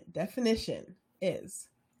segment definition is: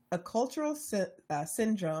 a cultural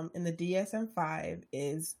syndrome in the DSM-5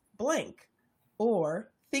 is blank,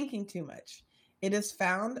 or thinking too much. It is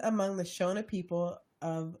found among the Shona people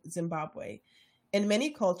of Zimbabwe. In many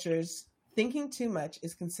cultures, thinking too much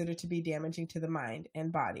is considered to be damaging to the mind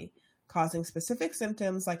and body, causing specific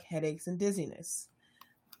symptoms like headaches and dizziness.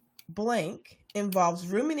 Blank involves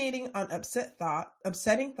ruminating on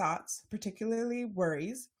upsetting thoughts, particularly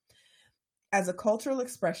worries. As a cultural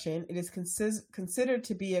expression, it is considered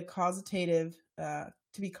to be causative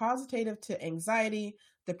to anxiety,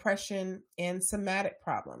 depression, and somatic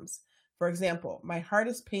problems. For example, my heart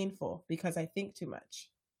is painful because I think too much.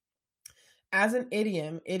 As an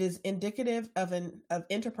idiom, it is indicative of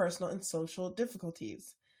interpersonal and social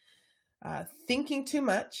difficulties. Thinking too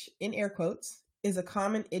much, in air quotes, is a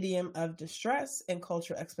common idiom of distress and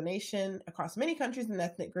cultural explanation across many countries and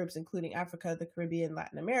ethnic groups, including Africa, the Caribbean,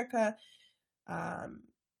 Latin America,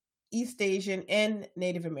 East Asian, and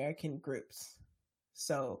Native American groups.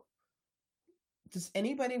 So, does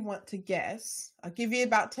anybody want to guess? I'll give you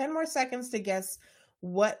about 10 more seconds to guess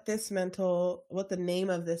what the name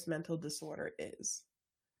of this mental disorder is.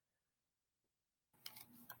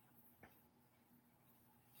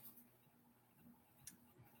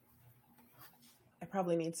 I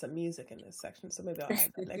probably need some music in this section, so maybe I'll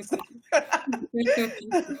add that next time.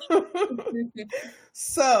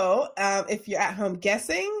 So, if you're at home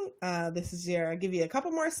guessing, I'll give you a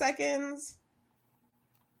couple more seconds.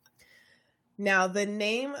 Now, the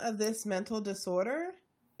name of this mental disorder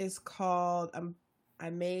is called, I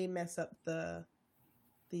may mess up the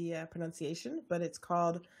pronunciation, but it's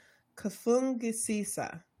called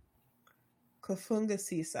Kafungusisa.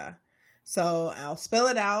 Kafungusisa. So I'll spell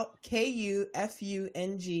it out: Kufungisa.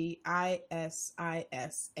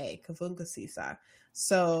 Kafungusisa.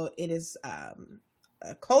 So it is a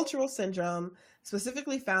cultural syndrome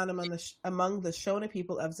specifically found among the Shona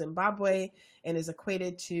people of Zimbabwe and is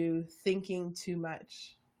equated to thinking too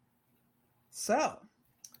much. So,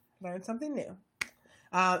 learn something new.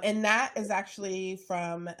 And that is actually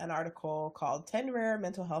from an article called 10 Rare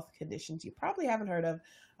Mental Health Conditions You Probably Haven't Heard of,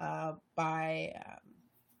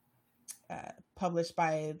 published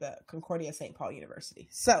by the Concordia St. Paul University.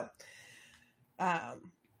 So, yeah,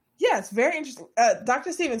 it's very interesting.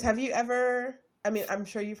 Dr. Stevens, have you ever, I'm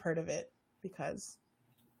sure you've heard of it because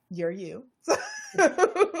you're you.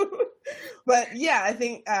 But yeah, I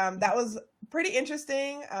think that was pretty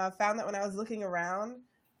interesting. Found that when I was looking around.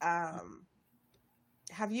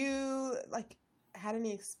 Have you had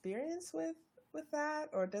any experience with that,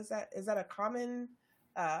 or is that a common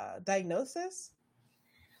diagnosis?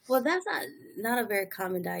 Well, that's not a very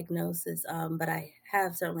common diagnosis, but I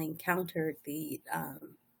have certainly encountered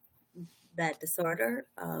that disorder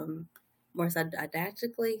more so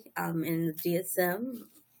didactically. In the DSM,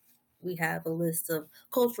 we have a list of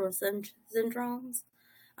cultural syndromes,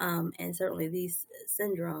 and certainly these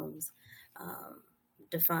syndromes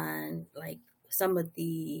define some of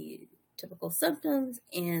the typical symptoms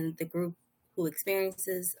and the group who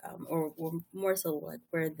experiences, or more so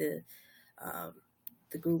where the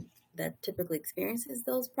group that typically experiences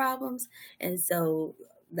those problems. And so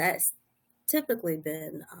that's typically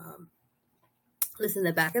been listed in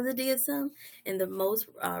the back of the DSM. In the most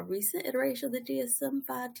recent iteration of the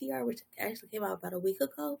DSM-5-TR, which actually came out about a week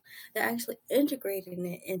ago, they're actually integrating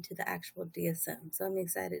it into the actual DSM. So I'm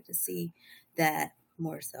excited to see that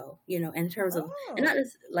more so, in terms of, and not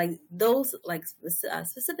just those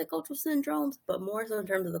specific cultural syndromes, but more so in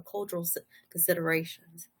terms of the cultural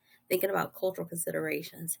considerations, thinking about cultural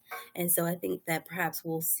considerations. And so I think that perhaps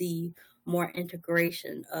we'll see more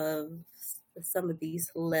integration of some of these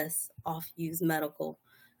less off-used medical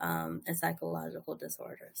and psychological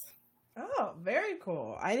disorders. Oh, very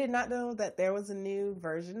cool. I did not know that there was a new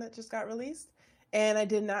version that just got released. And I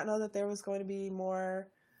did not know that there was going to be more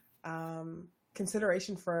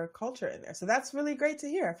consideration for culture in there. So that's really great to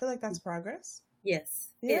hear. I feel like that's progress.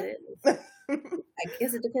 Yes, yeah. It is. I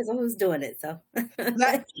guess it depends on who's doing it. So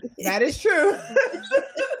that is true.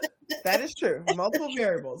 That is true. Multiple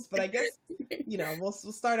variables, but I guess we'll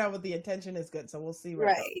start out with the intention is good. So we'll see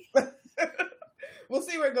where it goes. We'll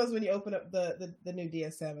see where it goes when you open up the new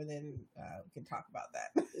DSM, and then we can talk about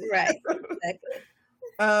that. Right.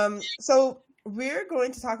 Exactly. So we're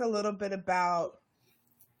going to talk a little bit about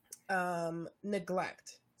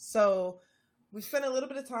neglect. So we spent a lot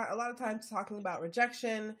of time talking about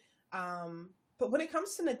rejection. But when it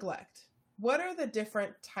comes to neglect, what are the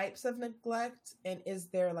different types of neglect, and is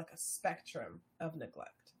there a spectrum of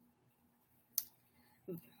neglect?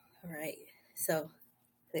 All right. So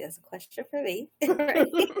I think that's a question for me.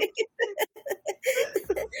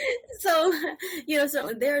 So,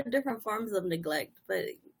 certainly there are different forms of neglect, but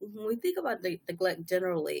when we think about neglect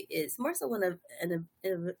generally, it's more so when an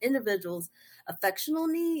individual's affectional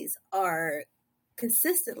needs are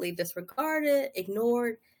consistently disregarded,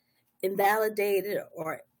 ignored, invalidated,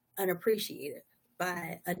 or unappreciated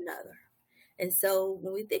by another. And so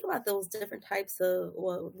when we think about those different types of,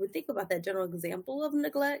 when we think about that general example of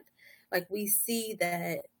neglect, we see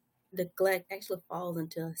that neglect actually falls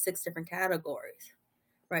into 6 different categories,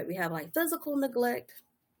 right? We have physical neglect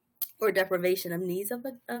or deprivation of needs of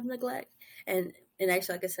neglect. And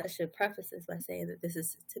actually, I guess I should preface this by saying that this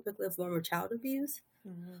is typically a form of child abuse.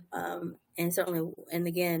 Mm-hmm. And certainly, and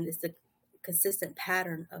again, it's a consistent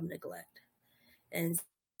pattern of neglect. And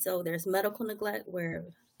so there's medical neglect where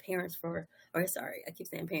parents for, or sorry, I keep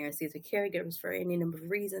saying parents, these are caregivers for any number of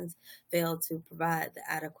reasons fail to provide the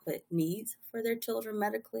adequate needs for their children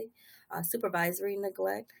medically. Supervisory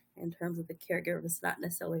neglect in terms of the caregivers not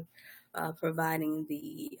necessarily providing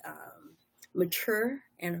the mature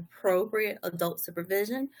and appropriate adult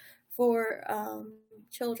supervision for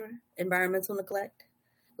children. Environmental neglect,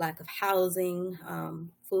 lack of housing,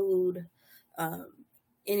 food, um,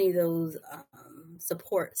 any of those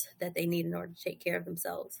supports that they need in order to take care of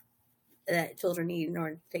themselves, that children need in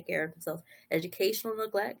order to take care of themselves. Educational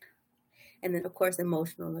neglect, and then of course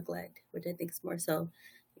emotional neglect, which I think is more so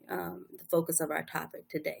the focus of our topic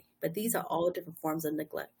today. But these are all different forms of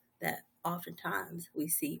neglect that oftentimes we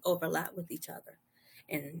see overlap with each other.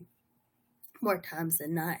 And more times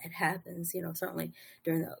than not, it happens, certainly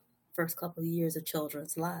during the first couple of years of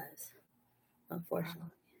children's lives,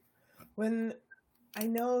 unfortunately. When I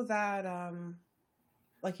know that,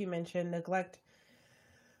 like you mentioned, neglect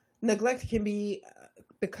can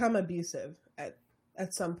become abusive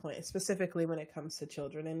at some point, specifically when it comes to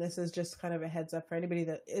children. And this is just kind of a heads up for anybody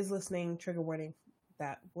that is listening. Trigger warning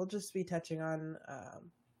that we'll just be touching on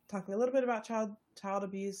talking a little bit about child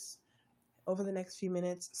abuse over the next few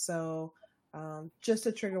minutes. So just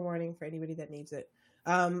a trigger warning for anybody that needs it.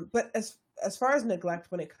 But as far as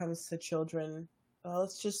neglect when it comes to children,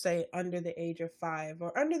 let's just say under the age of 5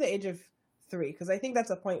 or under the age of 3, because I think that's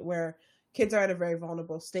a point where kids are at a very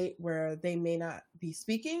vulnerable state where they may not be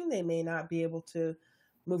speaking, they may not be able to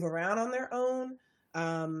move around on their own.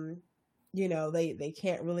 They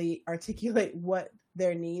can't really articulate what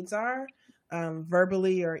their needs are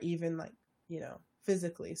verbally or even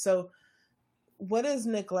physically. So what does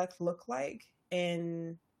neglect look like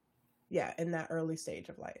in that early stage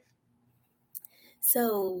of life?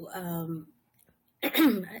 So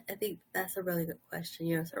I think that's a really good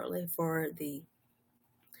question. Certainly for the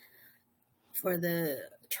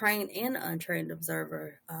trained and untrained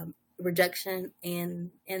observer, rejection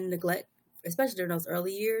and neglect, especially during those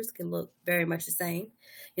early years, can look very much the same.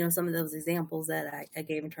 Some of those examples that I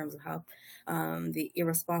gave in terms of how the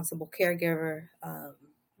irresponsible caregiver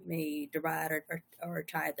may deride or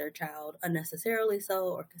chide their child unnecessarily so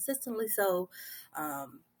or consistently so.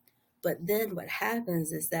 But then what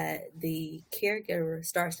happens is that the caregiver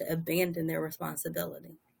starts to abandon their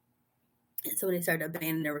responsibility. And so when they start to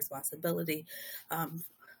abandon their responsibility,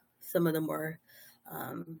 some of the more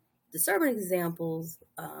disturbing examples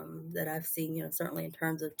that I've seen, certainly in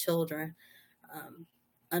terms of children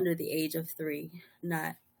under the age of 3,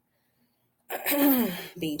 not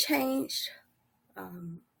being changed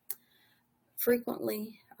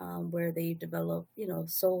frequently, where they develop,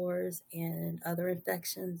 sores and other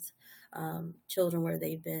infections, children where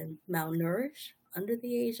they've been malnourished under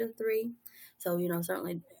the age of 3. So,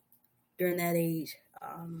 certainly during that age,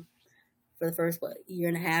 for the first year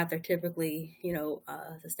and a half, they're typically,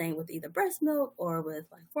 sustained with either breast milk or with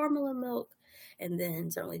like formula milk. And then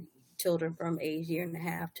certainly children from age year and a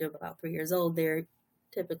half to about 3 years old, they're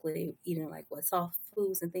typically eating soft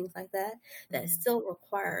foods and things like that, that still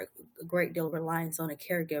require a great deal of reliance on a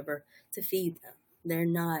caregiver to feed them. They're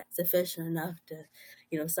not sufficient enough to,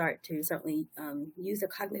 start to certainly use their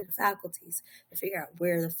cognitive faculties to figure out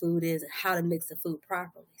where the food is and how to mix the food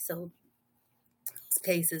properly. So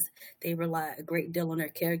cases, they rely a great deal on their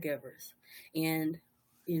caregivers. And,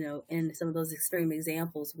 in some of those extreme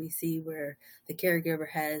examples, we see where the caregiver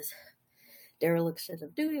has dereliction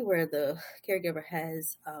of duty, where the caregiver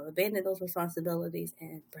has abandoned those responsibilities,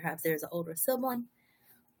 and perhaps there's an older sibling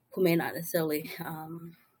who may not necessarily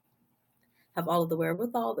have all of the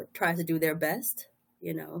wherewithal, but tries to do their best.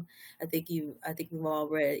 I think we've all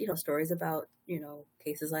read, stories about,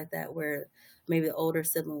 cases like that where maybe the older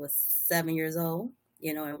sibling was 7 years old,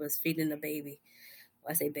 and was feeding the baby,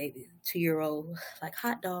 I say baby, 2-year-old, like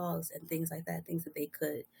hot dogs and things like that, things that they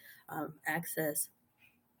could access.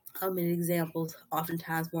 Many examples,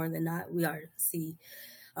 oftentimes more than not, we are to see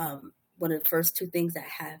one of the first 2 things that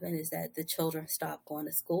happen is that the children stop going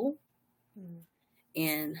to school.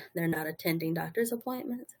 And they're not attending doctor's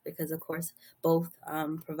appointments because, of course, both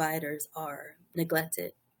providers are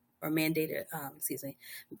neglected or mandated,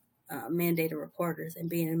 mandated reporters. And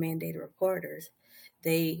being mandated reporters,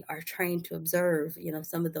 they are trained to observe,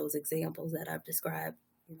 some of those examples that I've described,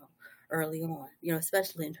 early on,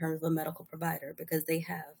 especially in terms of a medical provider, because they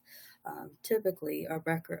have typically a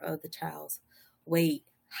record of the child's weight,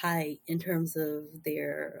 height, in terms of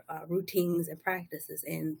their routines and practices,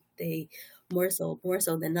 and they more so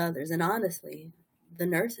than others. And honestly, the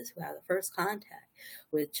nurses who have the first contact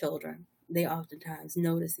with children, they oftentimes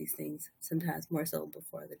notice these things, sometimes more so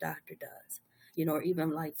before the doctor does, or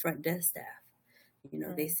even like front desk staff.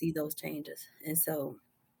 they see those changes. And so,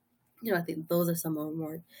 I think those are some of the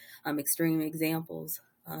more extreme examples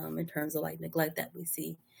in terms of like neglect that we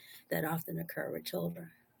see that often occur with children.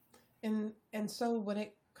 And so when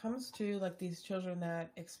it comes to like these children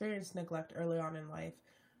that experience neglect early on in life,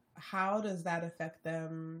 how does that affect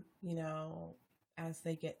them, as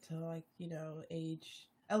they get to like,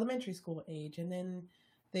 elementary school age, and then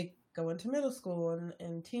they go into middle school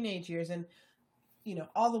and teenage years, and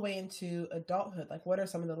all the way into adulthood? Like, what are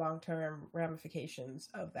some of the long-term ramifications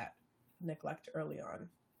of that neglect early on?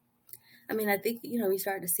 I mean, I think, we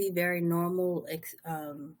start to see very normal,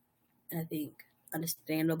 and I think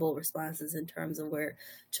understandable responses in terms of where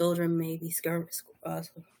children may be squirreling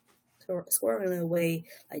away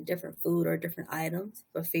like different food or different items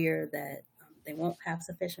for fear that they won't have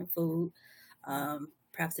sufficient food.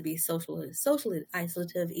 Perhaps to be socially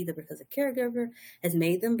isolative, either because a caregiver has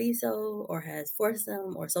made them be so, or has forced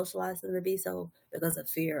them or socialized them to be so, because of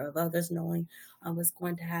fear of others knowing what's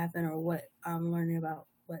going to happen, or what learning about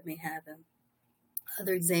what may happen.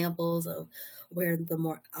 Other examples of where the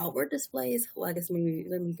more outward displays, well, I guess maybe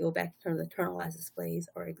let me go back to the internalized displays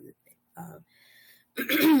or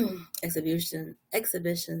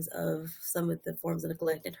exhibitions of some of the forms of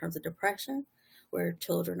neglect in terms of depression, where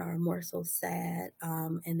children are more so sad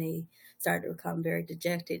and they start to become very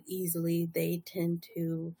dejected easily. They tend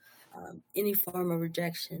to, any form of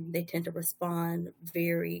rejection, they tend to respond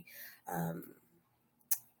very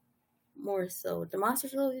more so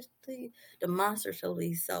demonstratively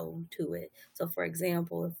so to it. So, for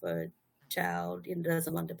example, if a child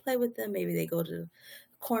doesn't want to play with them, maybe they go to the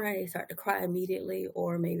corner, they start to cry immediately,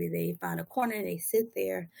 or maybe they find a corner and they sit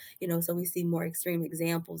there. So we see more extreme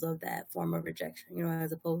examples of that form of rejection.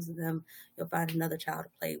 As opposed to them, you'll find another child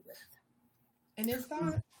to play with. And is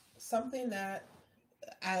that something that,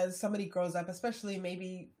 as somebody grows up, especially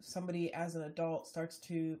maybe somebody as an adult starts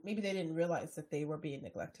to, maybe they didn't realize that they were being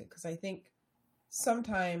neglected? Because I think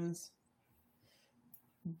sometimes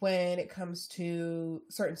when it comes to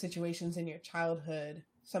certain situations in your childhood,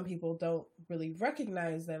 some people don't really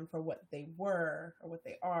recognize them for what they were or what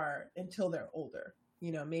they are until they're older.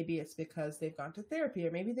 Maybe it's because they've gone to therapy,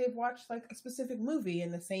 or maybe they've watched like a specific movie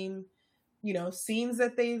and the same, scenes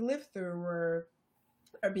that they lived through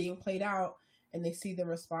are being played out, and they see the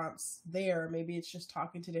response there. Maybe it's just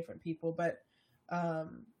talking to different people, but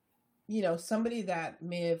somebody that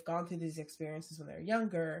may have gone through these experiences when they're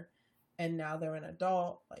younger and now they're an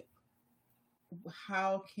adult, like,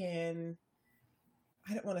 how can,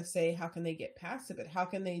 I don't want to say how can they get past it, but how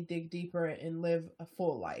can they dig deeper and live a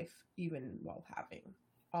full life even while having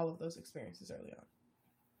all of those experiences early on?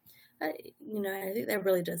 I think that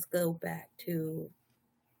really does go back to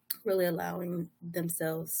really allowing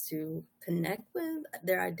themselves to connect with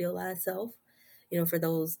their idealized self. For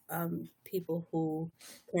those people who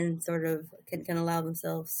can sort of can allow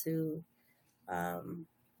themselves to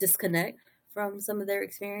disconnect from some of their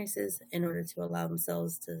experiences in order to allow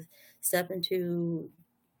themselves to step into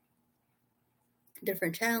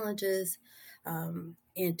different challenges and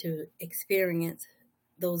to experience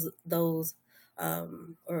those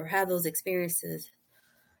or have those experiences.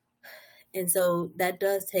 And so that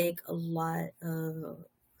does take a lot of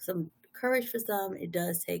some courage for some. It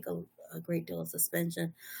does take a great deal of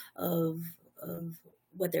suspension of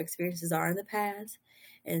what their experiences are in the past.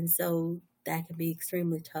 And so that can be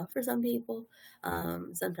extremely tough for some people.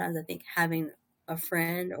 Sometimes I think having a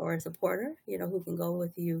friend or a supporter, who can go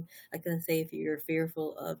with you, like let's say if you're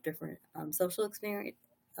fearful of different social experiences,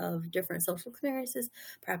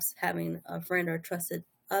 perhaps having a friend or a trusted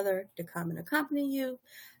other to come and accompany you,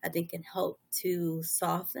 I think can help to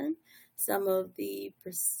soften some of the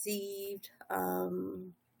perceived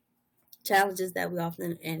challenges that we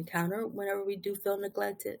often encounter whenever we do feel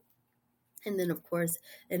neglected. And then, of course,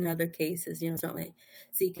 in other cases, certainly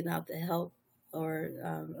seeking out the help or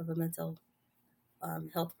of a mental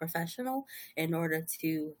health professional in order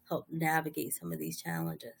to help navigate some of these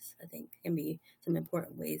challenges, I think can be some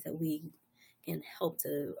important ways that we can help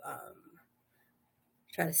to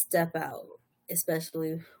try to step out,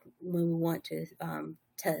 especially when we want to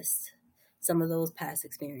test some of those past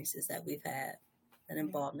experiences that we've had that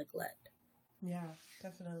involve neglect. Yeah,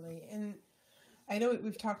 definitely. And I know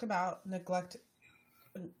we've talked about neglect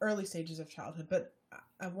in early stages of childhood, but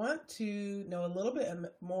I want to know a little bit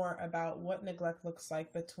more about what neglect looks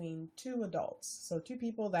like between two adults. So two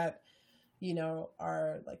people that,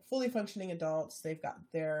 are like fully functioning adults. They've got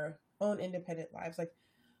their own independent lives. Like,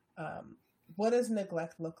 what does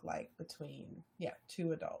neglect look like between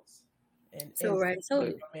two adults? And so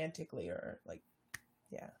romantically or like,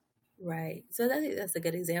 right. So I think that's a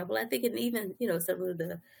good example. I think, and even some of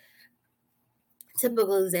the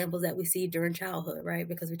typical examples that we see during childhood, right?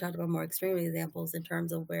 Because we talked about more extreme examples in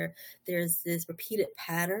terms of where there's this repeated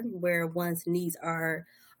pattern where one's needs are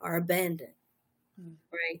abandoned,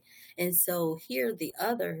 right? And so here the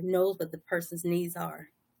other knows what the person's needs are,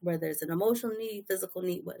 whether it's an emotional need, physical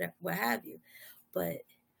need, whatever, what have you, but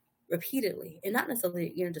repeatedly, and not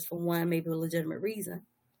necessarily, just for one, maybe a legitimate reason,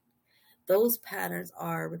 those patterns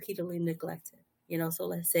are repeatedly neglected. So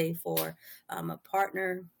let's say for a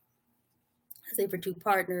partner, say for two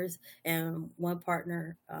partners, and one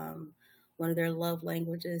partner, one of their love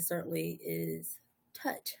languages certainly is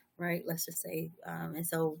touch, right? Let's just say, and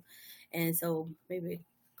so maybe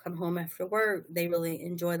come home after work, they really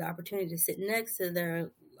enjoy the opportunity to sit next to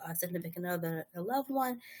their significant other, a loved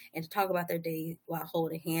one, and to talk about their day while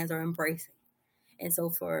holding hands or embracing. And so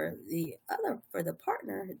for the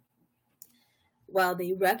partner, while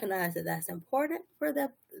they recognize that that's important for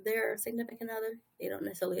their significant other, they don't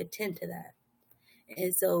necessarily attend to that.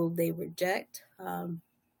 And so they reject,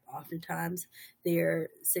 oftentimes, their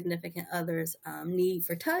significant other's need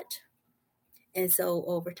for touch. And so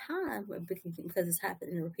over time, because it's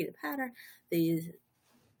happened in a repeated pattern, the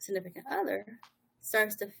significant other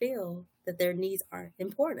starts to feel that their needs aren't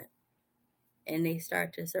important. And they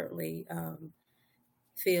start to certainly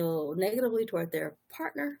feel negatively toward their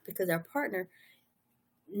partner, because their partner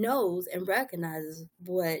knows and recognizes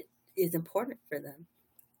what is important for them.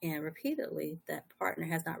 And repeatedly, that partner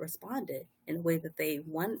has not responded in a way that they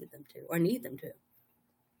wanted them to or need them to.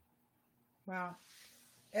 Wow.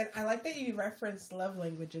 And I like that you referenced love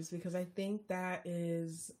languages, because I think that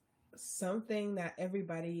is something that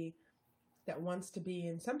everybody that wants to be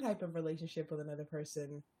in some type of relationship with another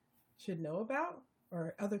person should know about,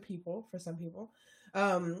 or other people, for some people.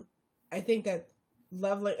 I think that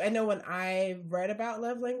I know when I read about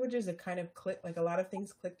love languages, it kind of clicked, like a lot of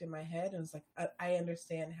things clicked in my head. And it was like, I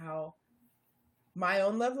understand how my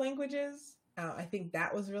own love languages, I think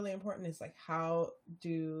that was really important. It's like, how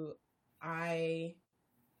do I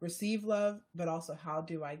receive love, but also how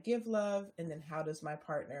do I give love? And then how does my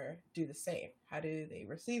partner do the same? How do they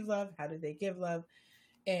receive love? How do they give love?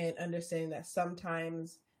 And understanding that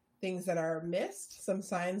sometimes things that are missed, some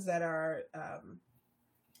signs that are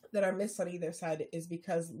missed on either side, is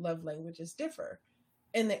because love languages differ.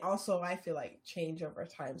 And they also, I feel like, change over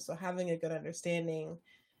time. So having a good understanding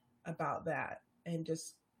about that, and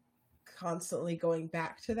just constantly going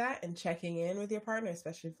back to that and checking in with your partner,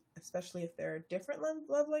 especially if there are different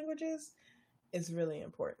love languages, is really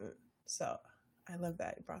important. So I love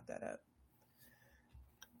that you brought that up.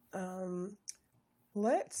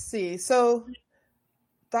 Let's see. So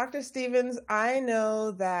Dr. Stevens, I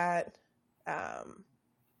know that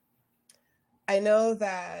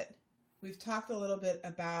we've talked a little bit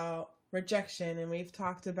about rejection, and we've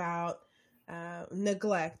talked about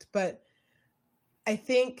neglect, but I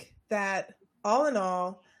think that all in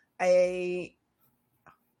all, I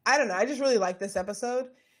don't know, I just really like this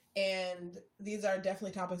episode, and these are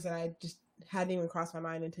definitely topics that I just hadn't even crossed my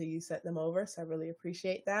mind until you sent them over, so I really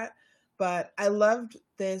appreciate that. But I loved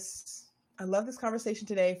this conversation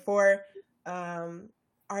today. For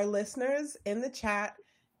our listeners in the chat,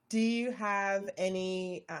 do you have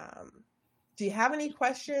any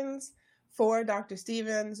questions for Dr.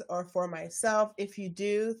 Stevens or for myself? If you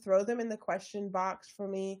do, throw them in the question box for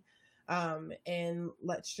me, and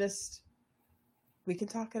we can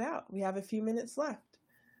talk it out. We have a few minutes left.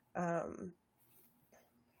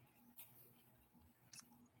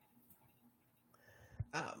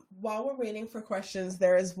 While we're waiting for questions,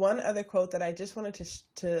 there is one other quote that I just wanted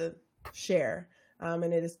to share,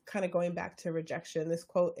 and it is kind of going back to rejection. This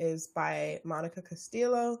quote is by Monica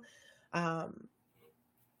Castillo.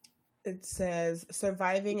 It says,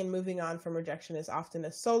 "Surviving and moving on from rejection is often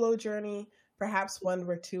a solo journey, perhaps one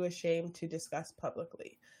we're too ashamed to discuss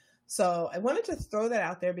publicly." So I wanted to throw that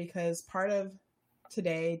out there, because part of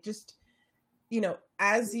today, just,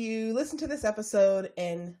 as you listen to this episode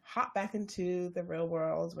and hop back into the real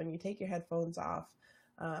world, when you take your headphones off,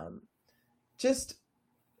 I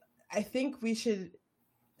think we should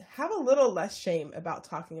have a little less shame about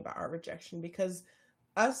talking about our rejection, because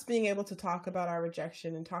us being able to talk about our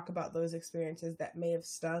rejection and talk about those experiences that may have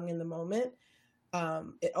stung in the moment,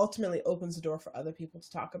 it ultimately opens the door for other people to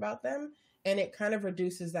talk about them, and it kind of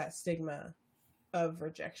reduces that stigma of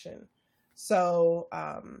rejection. So,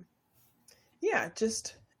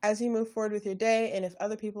 just as you move forward with your day, and if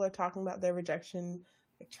other people are talking about their rejection,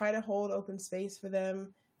 try to hold open space for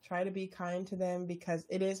them, try to be kind to them, because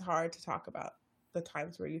it is hard to talk about the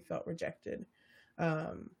times where you felt rejected.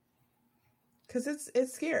 Because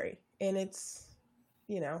it's scary, and it's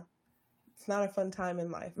It's not a fun time in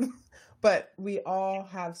life. But we all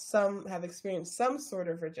have experienced some sort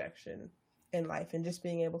of rejection in life, and just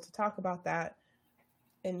being able to talk about that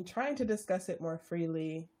and trying to discuss it more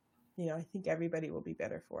freely, I think everybody will be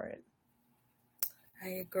better for it. I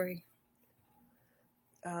agree.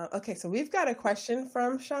 Okay, so we've got a question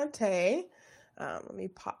from Shantae. Let me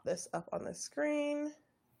pop this up on the screen.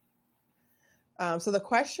 So the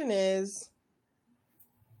question is,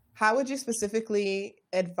 how would you specifically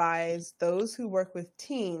advise those who work with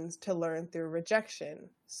teens to learn through rejection?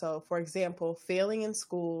 So, for example, failing in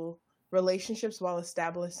school, relationships while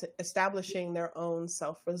establishing their own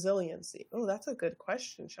self-resiliency. Oh, that's a good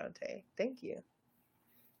question, Shantae. Thank you.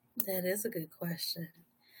 That is a good question.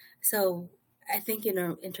 So I think,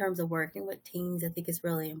 in terms of working with teens, I think it's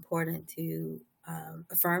really important to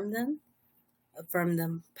affirm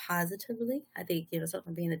them positively. I think,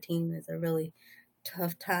 something being a teen is a really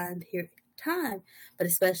tough time, but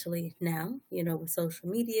especially now, with social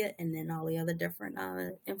media and then all the other different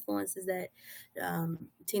influences that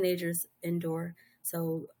teenagers endure.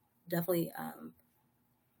 So definitely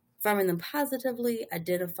affirming them positively,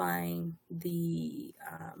 identifying the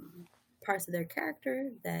parts of their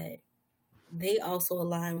character that they also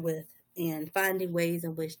align with, and finding ways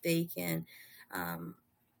in which they can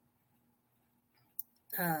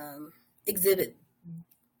exhibit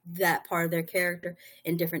that part of their character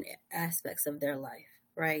in different aspects of their life,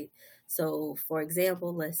 right? So, for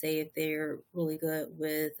example, let's say if they're really good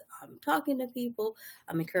with talking to people,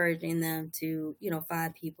 I'm encouraging them to,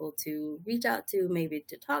 find people to reach out to, maybe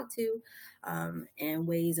to talk to, and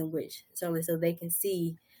ways in which, certainly, so they can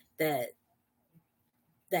see that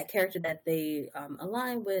character that they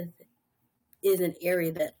align with is an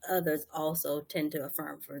area that others also tend to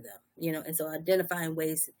affirm for them, and so identifying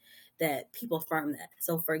ways that people affirm that.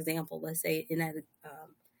 So, for example, let's say in that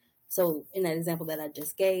example that I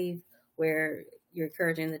just gave, where you're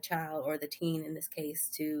encouraging the child or the teen in this case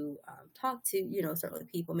to talk to, certainly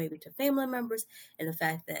people, maybe to family members, and the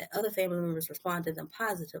fact that other family members respond to them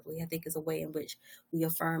positively, I think is a way in which we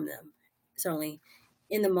affirm them, certainly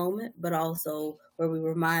in the moment, but also where we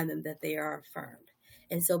remind them that they are affirmed.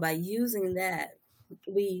 And so by using that,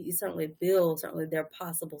 we certainly build their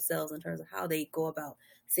possible selves in terms of how they go about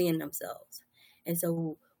seeing themselves. And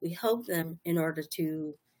so we help them in order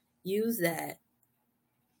to use that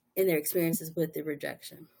in their experiences with the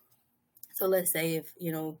rejection. So let's say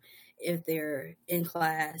if they're in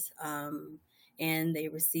class and they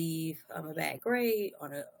receive a bad grade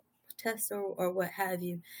on a test or what have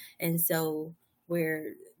you, and so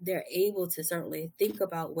where they're able to certainly think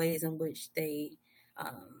about ways in which they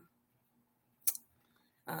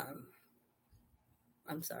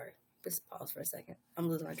I'm sorry, just pause for a second. I'm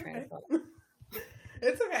losing my train of thought.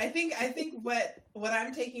 It's okay. I think what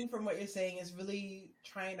I'm taking from what you're saying is really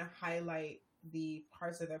trying to highlight the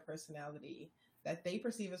parts of their personality that they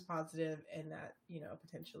perceive as positive and that,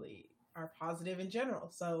 potentially are positive in general.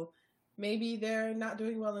 So maybe they're not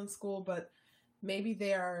doing well in school, but maybe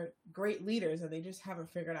they are great leaders and they just haven't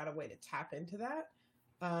figured out a way to tap into that.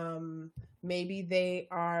 Maybe they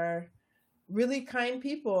are really kind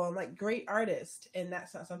people and like great artists, and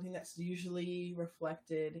that's not something that's usually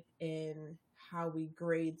reflected in how we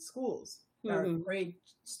grade schools or grade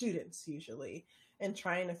students usually, and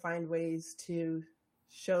trying to find ways to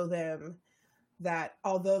show them that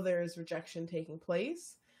although there is rejection taking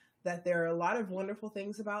place, that there are a lot of wonderful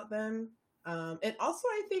things about them. And also,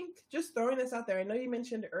 I think, just throwing this out there, I know you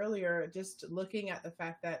mentioned earlier, just looking at the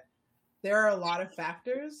fact that there are a lot of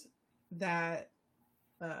factors that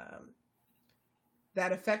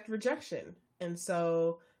that affect rejection. And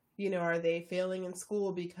so, are they failing in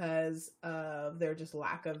school because of their just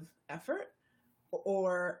lack of effort?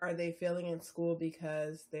 Or are they failing in school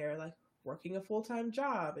because they're like working a full-time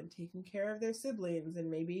job and taking care of their siblings, and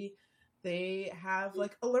maybe they have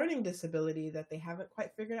like a learning disability that they haven't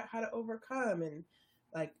quite figured out how to overcome, and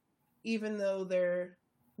like even though they're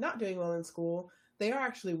not doing well in school, they are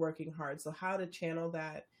actually working hard. So how to channel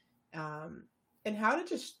that, and how to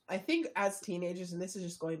just, I think as teenagers, and this is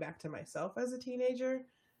just going back to myself as a teenager,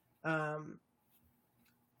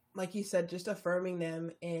 like you said, just affirming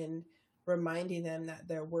them and reminding them that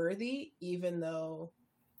they're worthy, even though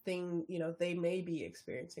they may be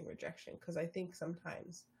experiencing rejection. Because I think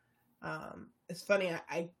sometimes it's funny,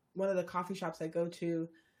 I one of the coffee shops I go to,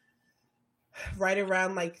 right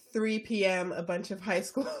around like 3 p.m., a bunch of high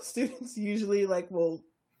school students usually like will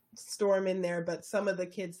storm in there, but some of the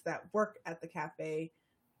kids that work at the cafe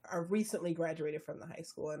are recently graduated from the high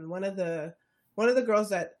school. And one of the girls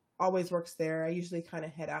that always works there, I usually kind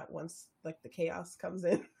of head out once like the chaos comes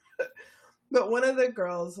in. But one of the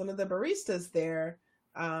baristas there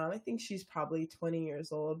I think she's probably 20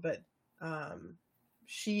 years old, but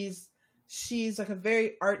she's like a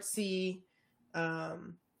very artsy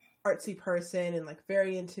person and like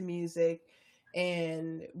very into music.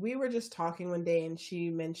 And we were just talking one day, and she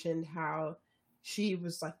mentioned how she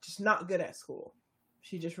was like just not good at school.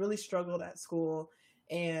 She just really struggled at school.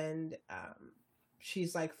 And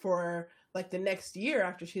she's like, for like the next year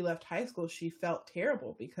after she left high school, she felt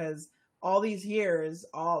terrible because all these years,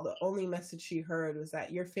 the only message she heard was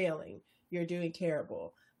that you're failing, you're doing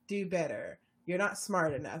terrible, do better, you're not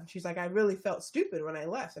smart enough. She's like, I really felt stupid when I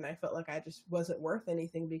left, and I felt like I just wasn't worth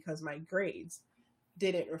anything because my grades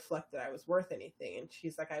didn't reflect that I was worth anything. And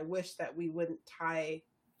she's like, I wish that we wouldn't tie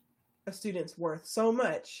a student's worth so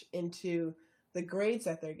much into the grades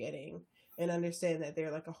that they're getting, and understand that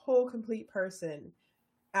they're like a whole complete person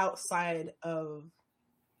outside of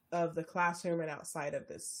the classroom and outside of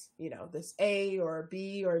this, this A or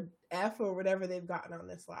B or F or whatever they've gotten on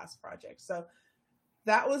this last project. So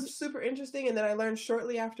that was super interesting. And then I learned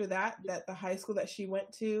shortly after that the high school that she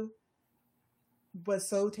went to was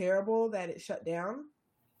so terrible that it shut down.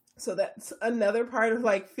 So that's another part of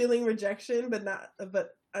like feeling rejection, but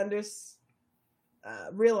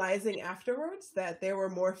realizing afterwards that there were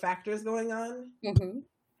more factors going on. Mm-hmm.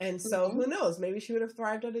 And so who knows, maybe she would have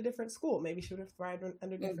thrived at a different school. Maybe she would have thrived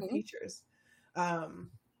under different teachers.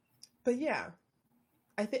 But yeah,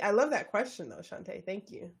 I love that question though, Shantae. Thank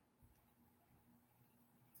you.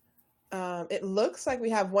 It looks like we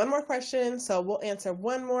have one more question, so we'll answer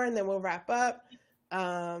one more and then we'll wrap up.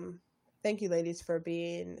 Thank you, ladies, for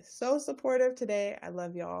being so supportive today. I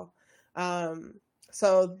love y'all.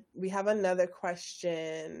 So we have another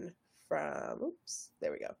question from,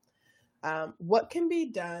 there we go. What can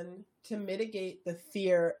be done to mitigate the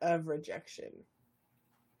fear of rejection?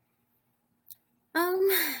 That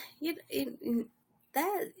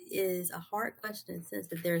is a hard question in the sense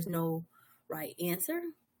that there's no right answer,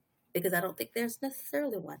 because I don't think there's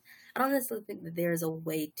necessarily one. I don't necessarily think that there's a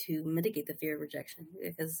way to mitigate the fear of rejection,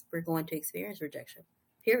 because we're going to experience rejection,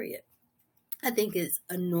 period. I think it's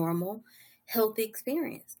a normal, healthy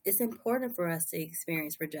experience. It's important for us to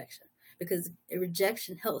experience rejection, because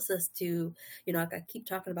rejection helps us to, like I keep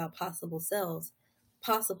talking about possible selves.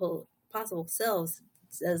 Possible selves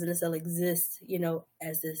doesn't necessarily exist,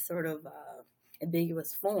 as this sort of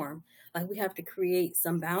ambiguous form. Like we have to create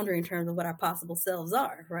some boundary in terms of what our possible selves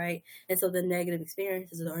are, right? And so the negative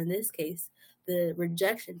experiences, or in this case, the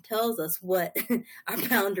rejection, tells us what our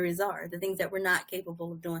boundaries are, the things that we're not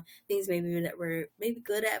capable of doing, things maybe that we're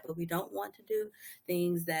good at but we don't want to do,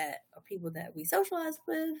 things that are people that we socialize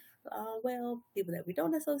with well, people that we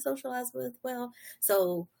don't necessarily socialize with well.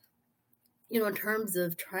 So, in terms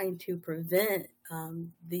of trying to prevent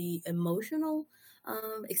the emotional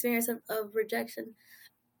experience of rejection,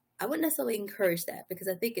 I wouldn't necessarily encourage that, because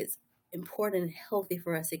I think it's important and healthy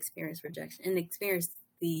for us to experience rejection and experience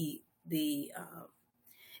the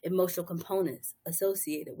emotional components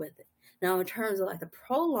associated with it. Now, in terms of like the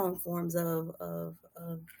prolonged forms of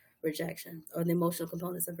rejection, or the emotional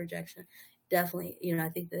components of rejection, definitely, I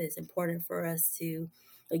think that it's important for us to,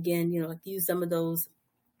 again, use some of those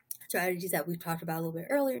strategies that we've talked about a little bit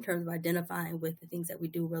earlier, in terms of identifying with the things that we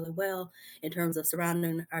do really well, in terms of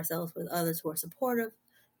surrounding ourselves with others who are supportive,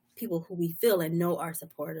 people who we feel and know are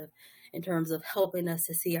supportive, in terms of helping us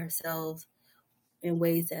to see ourselves in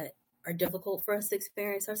ways that are difficult for us to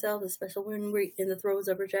experience ourselves, especially when we're in the throes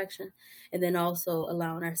of rejection, and then also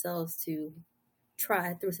allowing ourselves to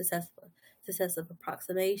try through successive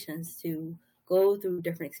approximations to go through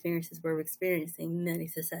different experiences where we're experiencing many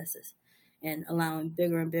successes, and allowing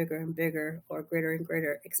bigger and bigger and bigger, or greater and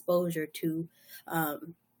greater exposure to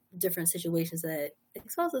different situations that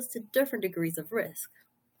expose us to different degrees of risk,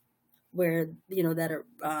 where, that are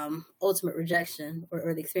ultimate rejection,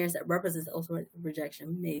 or the experience that represents ultimate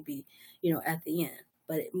rejection may be, at the end.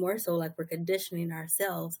 But more so, like, we're conditioning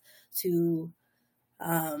ourselves to,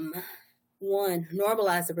 one,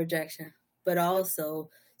 normalize the rejection, but also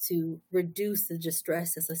to reduce the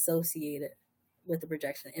distress that's associated with the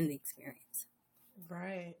rejection in the experience.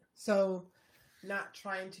 Right. So not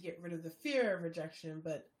trying to get rid of the fear of rejection,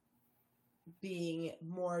 but being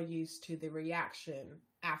more used to the reaction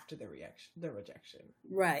after the rejection.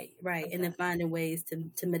 Right. Okay. And then finding ways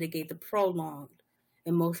to mitigate the prolonged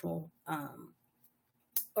emotional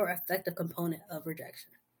or affective component of rejection.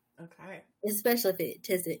 Okay. Especially if it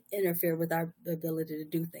tends to interfere with our ability to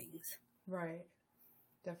do things. Right.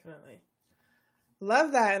 Definitely.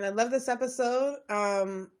 Love that. And I love this episode.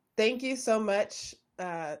 Thank you so much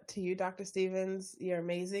to you, Dr. Stevens. You're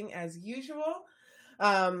amazing as usual.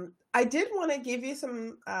 I did want to give you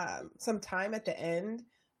some time at the end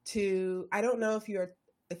to, I don't know if you're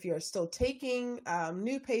if you're still taking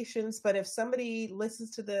new patients, but if somebody listens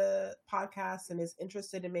to the podcast and is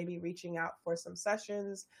interested in maybe reaching out for some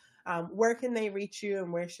sessions, where can they reach you,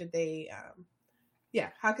 and where should they,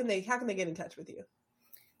 how can they get in touch with you?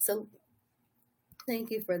 So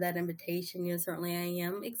thank you for that invitation. Certainly I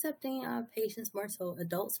am accepting patients, more so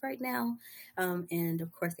adults right now. And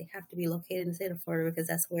of course, they have to be located in the state of Florida because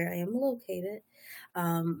that's where I am located,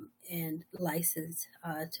 and licensed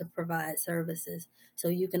to provide services. So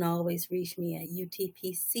you can always reach me at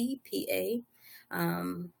UTPCPA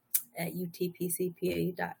at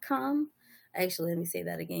UTPCPA.com. Actually, let me say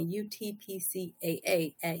that again,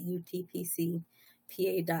 UTPCAA at UTPCPA.com,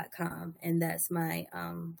 and that's my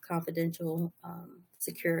confidential,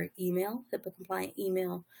 secure email, HIPAA compliant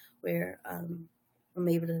email, where I'm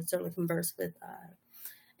able to certainly converse with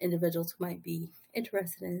individuals who might be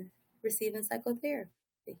interested in receiving psychotherapy.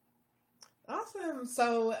 Awesome.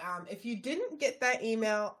 So if you didn't get that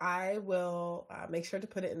email, I will make sure to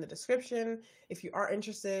put it in the description if you are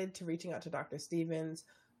interested to reaching out to Dr. Stevens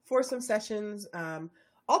for some sessions.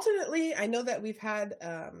 Alternately, I know that we've had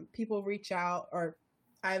people reach out, or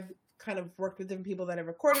I've kind of worked with different people that have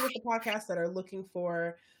recorded with the podcast that are looking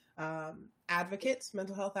for advocates,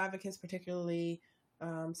 mental health advocates, particularly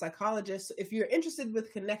psychologists. If you're interested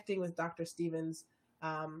with connecting with Dr. Stevens,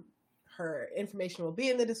 her information will be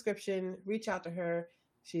in the description. Reach out to her.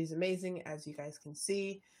 She's amazing, as you guys can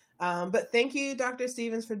see. But thank you, Dr.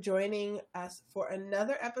 Stevens, for joining us for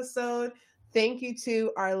another episode. Thank you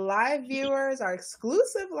to our live viewers, our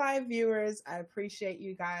exclusive live viewers. I appreciate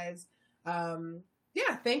you guys.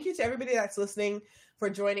 Thank you to everybody that's listening for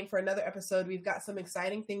joining for another episode. We've got some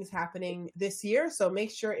exciting things happening this year. So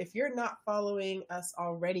make sure, if you're not following us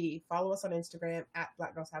already, follow us on Instagram at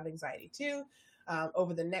Black Girls Have Anxiety Too.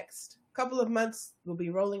 Over the next couple of months, we'll be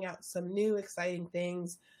rolling out some new exciting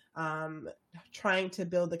things, trying to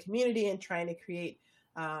build the community and trying to create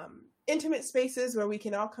intimate spaces where we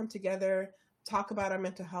can all come together, talk about our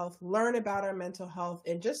mental health, learn about our mental health,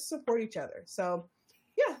 and just support each other. So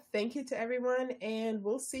thank you to everyone, and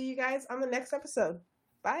we'll see you guys on the next episode.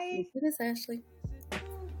 Bye. It is Ashley.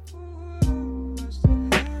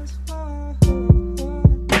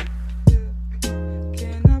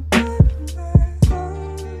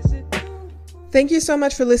 Thank you so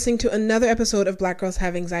much for listening to another episode of Black Girls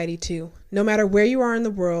Have Anxiety Too. No matter where you are in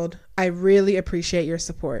the world, I really appreciate your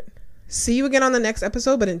support. See you again on the next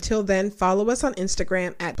episode, but until then, follow us on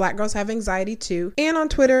Instagram at Black Girls Have Anxiety Too, and on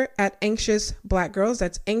Twitter at Anxious Black Girls.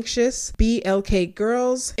 That's Anxious BLK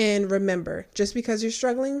Girls. And remember, just because you're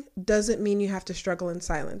struggling doesn't mean you have to struggle in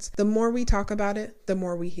silence. The more we talk about it, the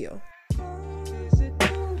more we heal.